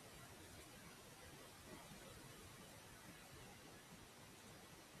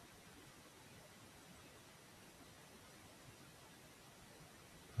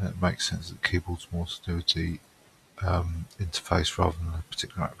 And it makes sense that the keyboard's more to do with the interface rather than a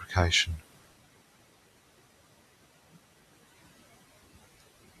particular application.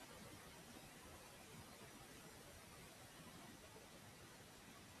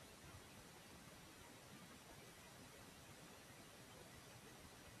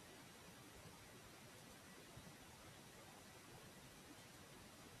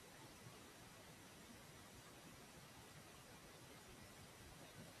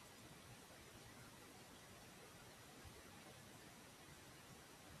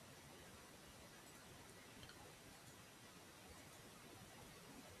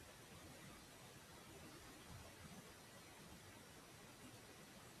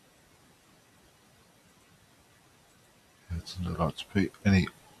 There doesn't look like to be any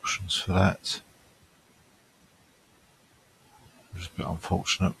options for that, which is a bit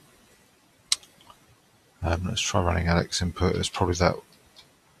unfortunate. Let's try running LX input. It's probably that.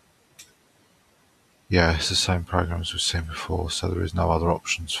 Yeah, it's the same program as we've seen before, so there is no other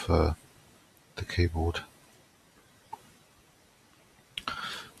options for the keyboard.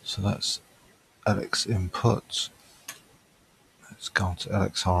 So that's LX inputs. Let's go on to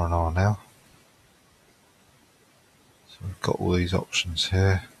LXRNR now. So we've got all these options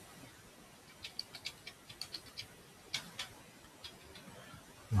here.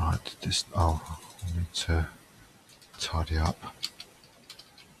 Right, this, oh, I need to tidy up.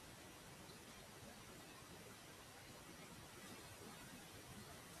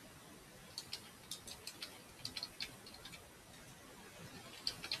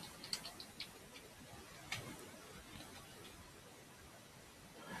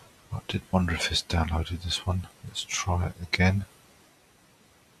 I did wonder if it's downloaded this one. Let's try it again.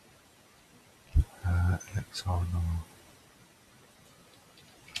 LXRNR.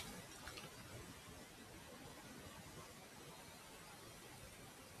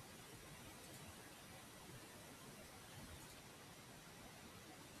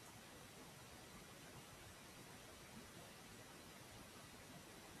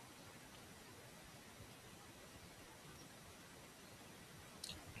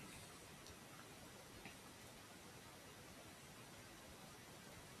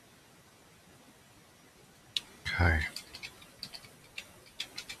 Okay,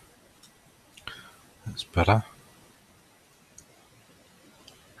 that's better.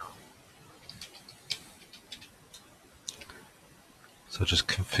 So just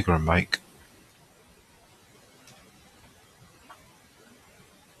configure and make.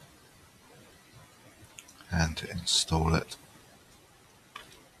 And install it.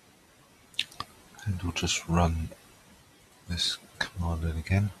 And we'll just run this command in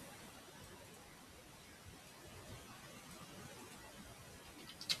again.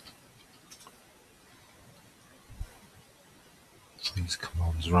 These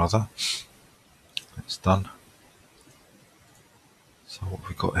commands rather. It's done. So what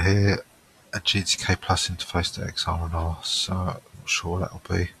we've got here, a GTK plus interface to XRNR. So I'm not sure what that'll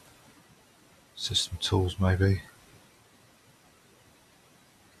be. System tools maybe.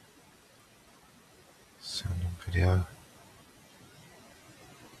 Sound and video.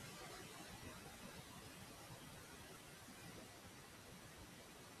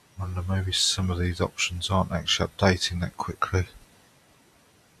 I wonder maybe some of these options aren't actually updating that quickly.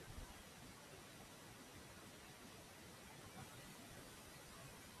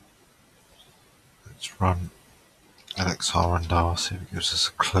 Let's run LXR&R, see if it gives us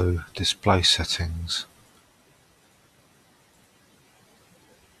a clue. Display settings.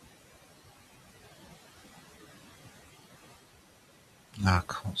 No, I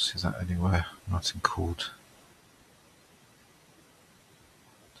can't see that anywhere. Nothing called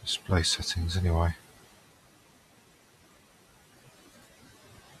display settings anyway.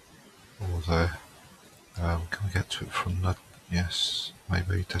 Or there. Can we get to it from the, yes,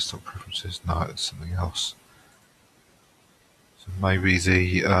 maybe desktop preferences? No, it's something else. So maybe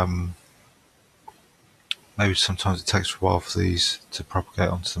maybe sometimes it takes a while for these to propagate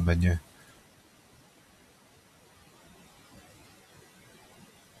onto the menu.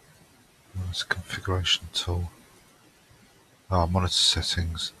 It's a configuration tool. Oh, monitor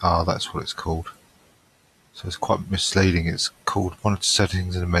settings. Ah, that's what it's called. So it's quite misleading. It's called monitor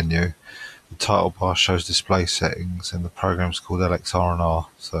settings in the menu. The title bar shows display settings, and the program's called LXRNR.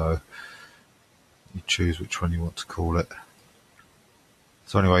 So you choose which one you want to call it.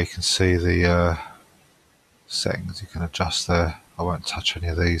 So anyway, you can see the settings you can adjust there. I won't touch any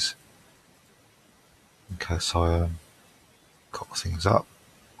of these in case I cock things up.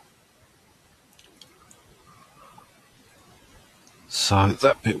 So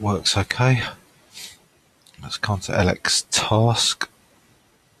that bit works okay. Let's come to LX task.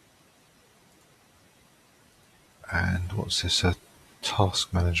 And what's this? A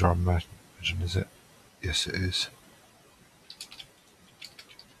task manager, I imagine, is it? Yes, it is.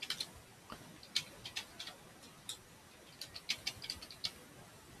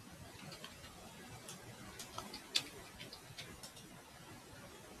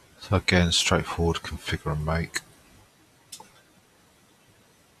 So again, straightforward configure and make.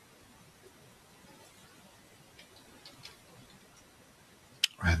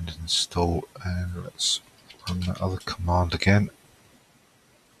 And install, and let's run that other command again.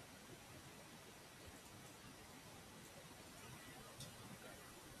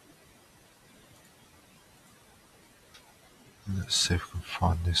 And let's see if we can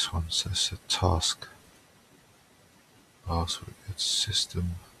find this one. So it's a task. Password, it's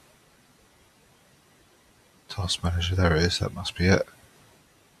system. Task manager, there it is, that must be it.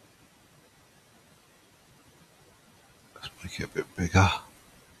 Let's make it a bit bigger.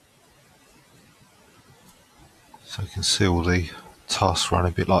 So you can see all the tasks run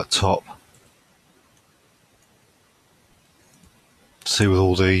a bit like top. See, with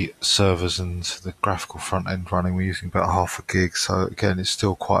all the servers and the graphical front end running, we're using about half a gig. So again, it's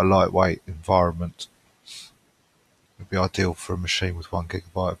still quite a lightweight environment. It'd be ideal for a machine with 1 GB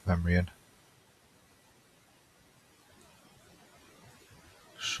of memory in.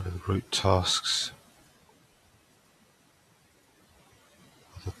 Show the root tasks,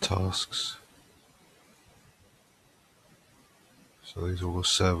 other tasks. So these are all the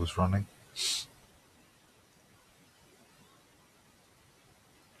servers running.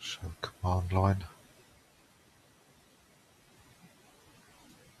 Show the command line.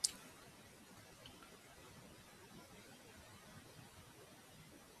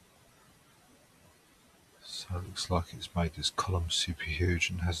 So it looks like it's made this column super huge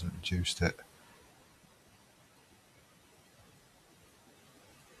and hasn't reduced it.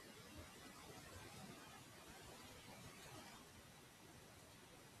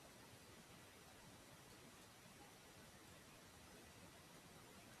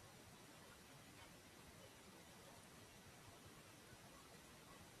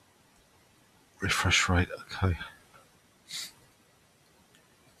 Refresh rate, okay.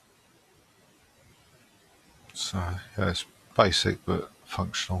 So yeah, it's basic but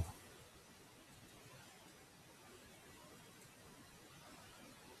functional.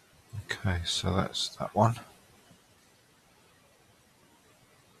 Okay, so that's that one.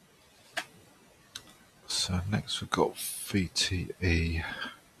 So next we've got VTE.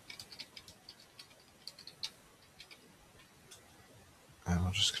 And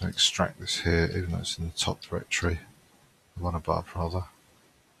I'm just going to extract this here, even though it's in the top directory, the one above rather.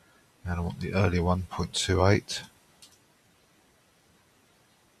 And I want the earlier one, 0.28,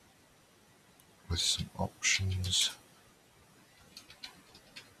 with some options.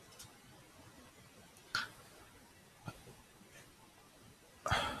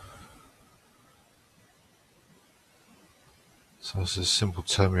 So this is a simple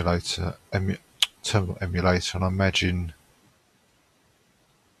terminal emulator, and I imagine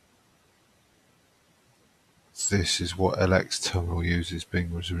this is what LX terminal uses,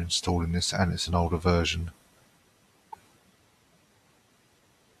 being we're installing this, and it's an older version.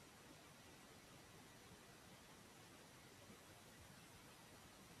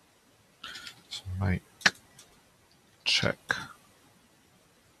 So make check.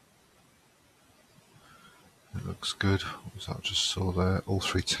 It looks good. What was that I just saw there? All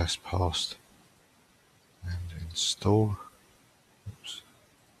 3 tests passed. And install. Oops.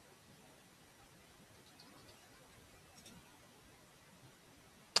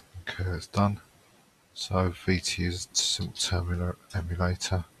 Okay, that's done. So VT is a simple terminal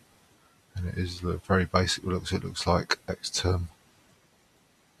emulator, and it is very basic. It looks like Xterm.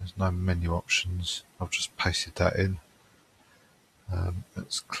 There's no menu options. I've just pasted that in.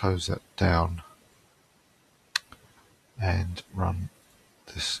 Let's close that down and run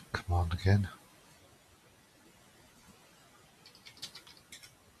this command again.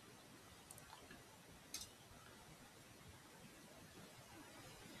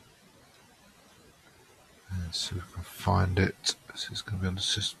 And see if we can find it. This is going to be under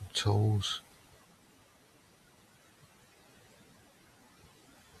System Tools.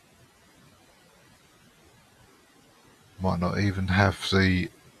 Might not even have the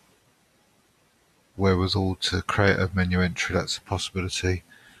wherewithal to create a menu entry. That's a possibility.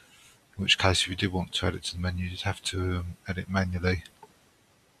 In which case, if you did want to add it to the menu, you'd have to edit manually.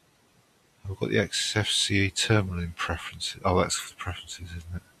 I've got the XFCE terminal in preferences. Oh, that's for preferences,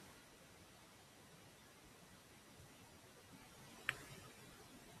 isn't it?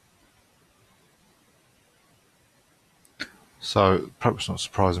 So, perhaps not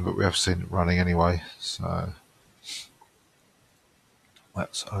surprising, but we have seen it running anyway, so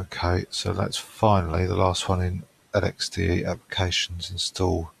that's okay. So that's finally the last one in LXDE applications,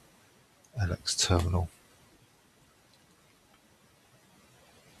 install LX terminal.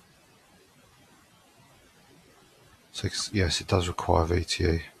 So yes, it does require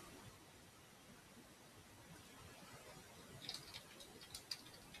VTE.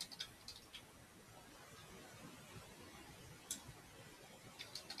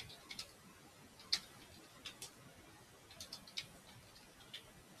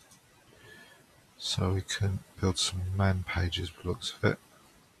 So we can build some man pages by the looks of it.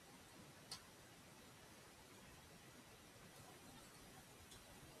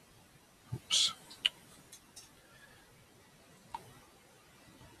 Oops.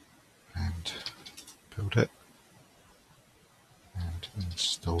 And build it and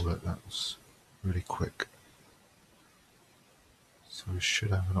install it. That was really quick. So we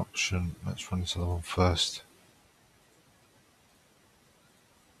should have an option. Let's run this other one first.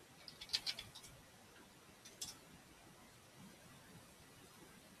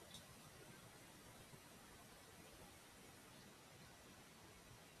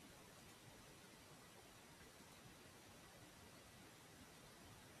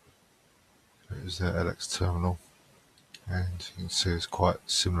 is their LX terminal, and you can see it's quite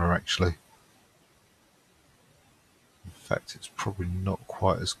similar actually. In fact, it's probably not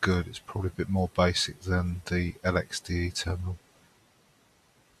quite as good. It's probably a bit more basic than the LXDE terminal.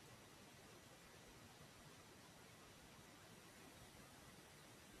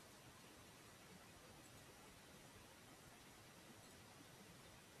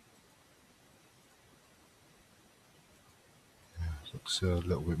 It looks a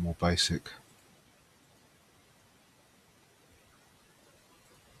little bit more basic.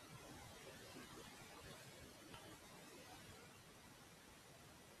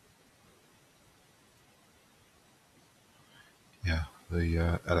 Yeah,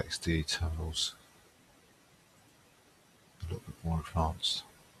 the LXDE terminals a little bit more advanced.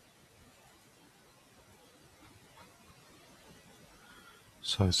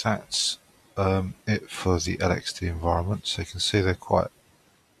 So that's it for the LXDE environment. So you can see they're quite,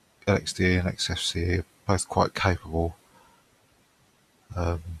 LXDE and XFCE are both quite capable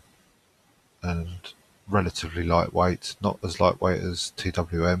and relatively lightweight, not as lightweight as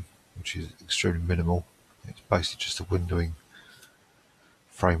TWM, which is extremely minimal. It's basically just a windowing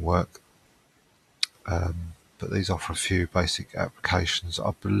framework. But these offer a few basic applications.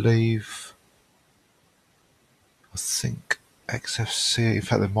 I think XFCE, in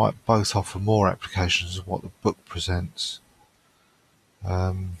fact they might both offer more applications than what the book presents.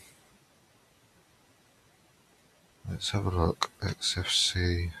 Let's have a look.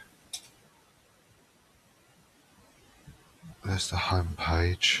 XFCE. There's the home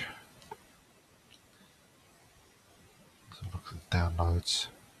page. Let's have a look at the downloads.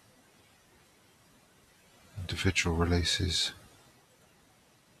 Individual releases.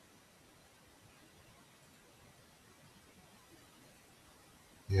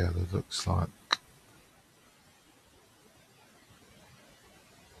 Yeah, that looks like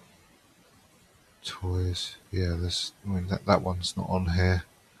toys. Yeah, that one's not on here.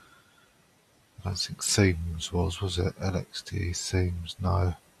 I don't think themes was it? LXDE themes,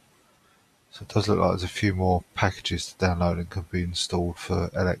 no. So it does look like there's a few more packages to download and can be installed for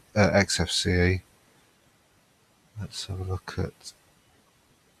XFCE. Let's have a look at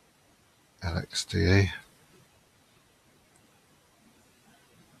LXDE.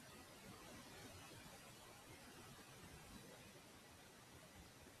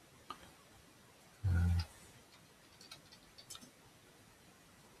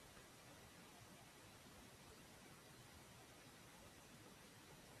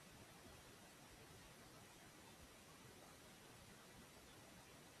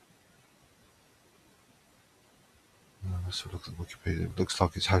 Let's have a look at Wikipedia. It looks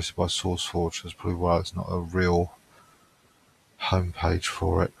like it's hosted by SourceForge. That's probably why it's not a real homepage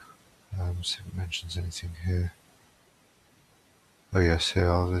for it. See if it mentions anything here. Oh yes, here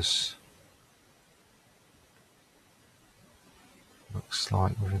are this. Looks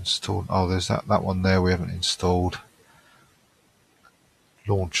like we've installed. Oh, there's that one there we haven't installed.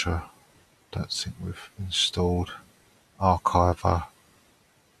 Launcher. Don't think we've installed. Archiver.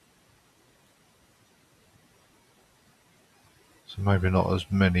 So maybe not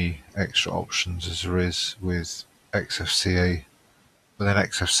as many extra options as there is with XFCE. But then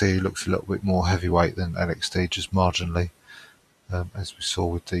XFCE looks a little bit more heavyweight than LXD, just marginally, as we saw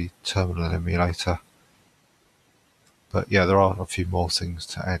with the terminal emulator. But yeah, there are a few more things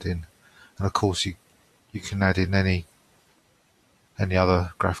to add in. And of course you can add in any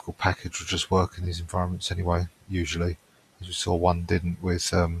other graphical package will just work in these environments anyway, usually. As we saw, one didn't with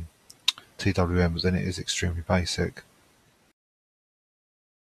TWM, but then it is extremely basic.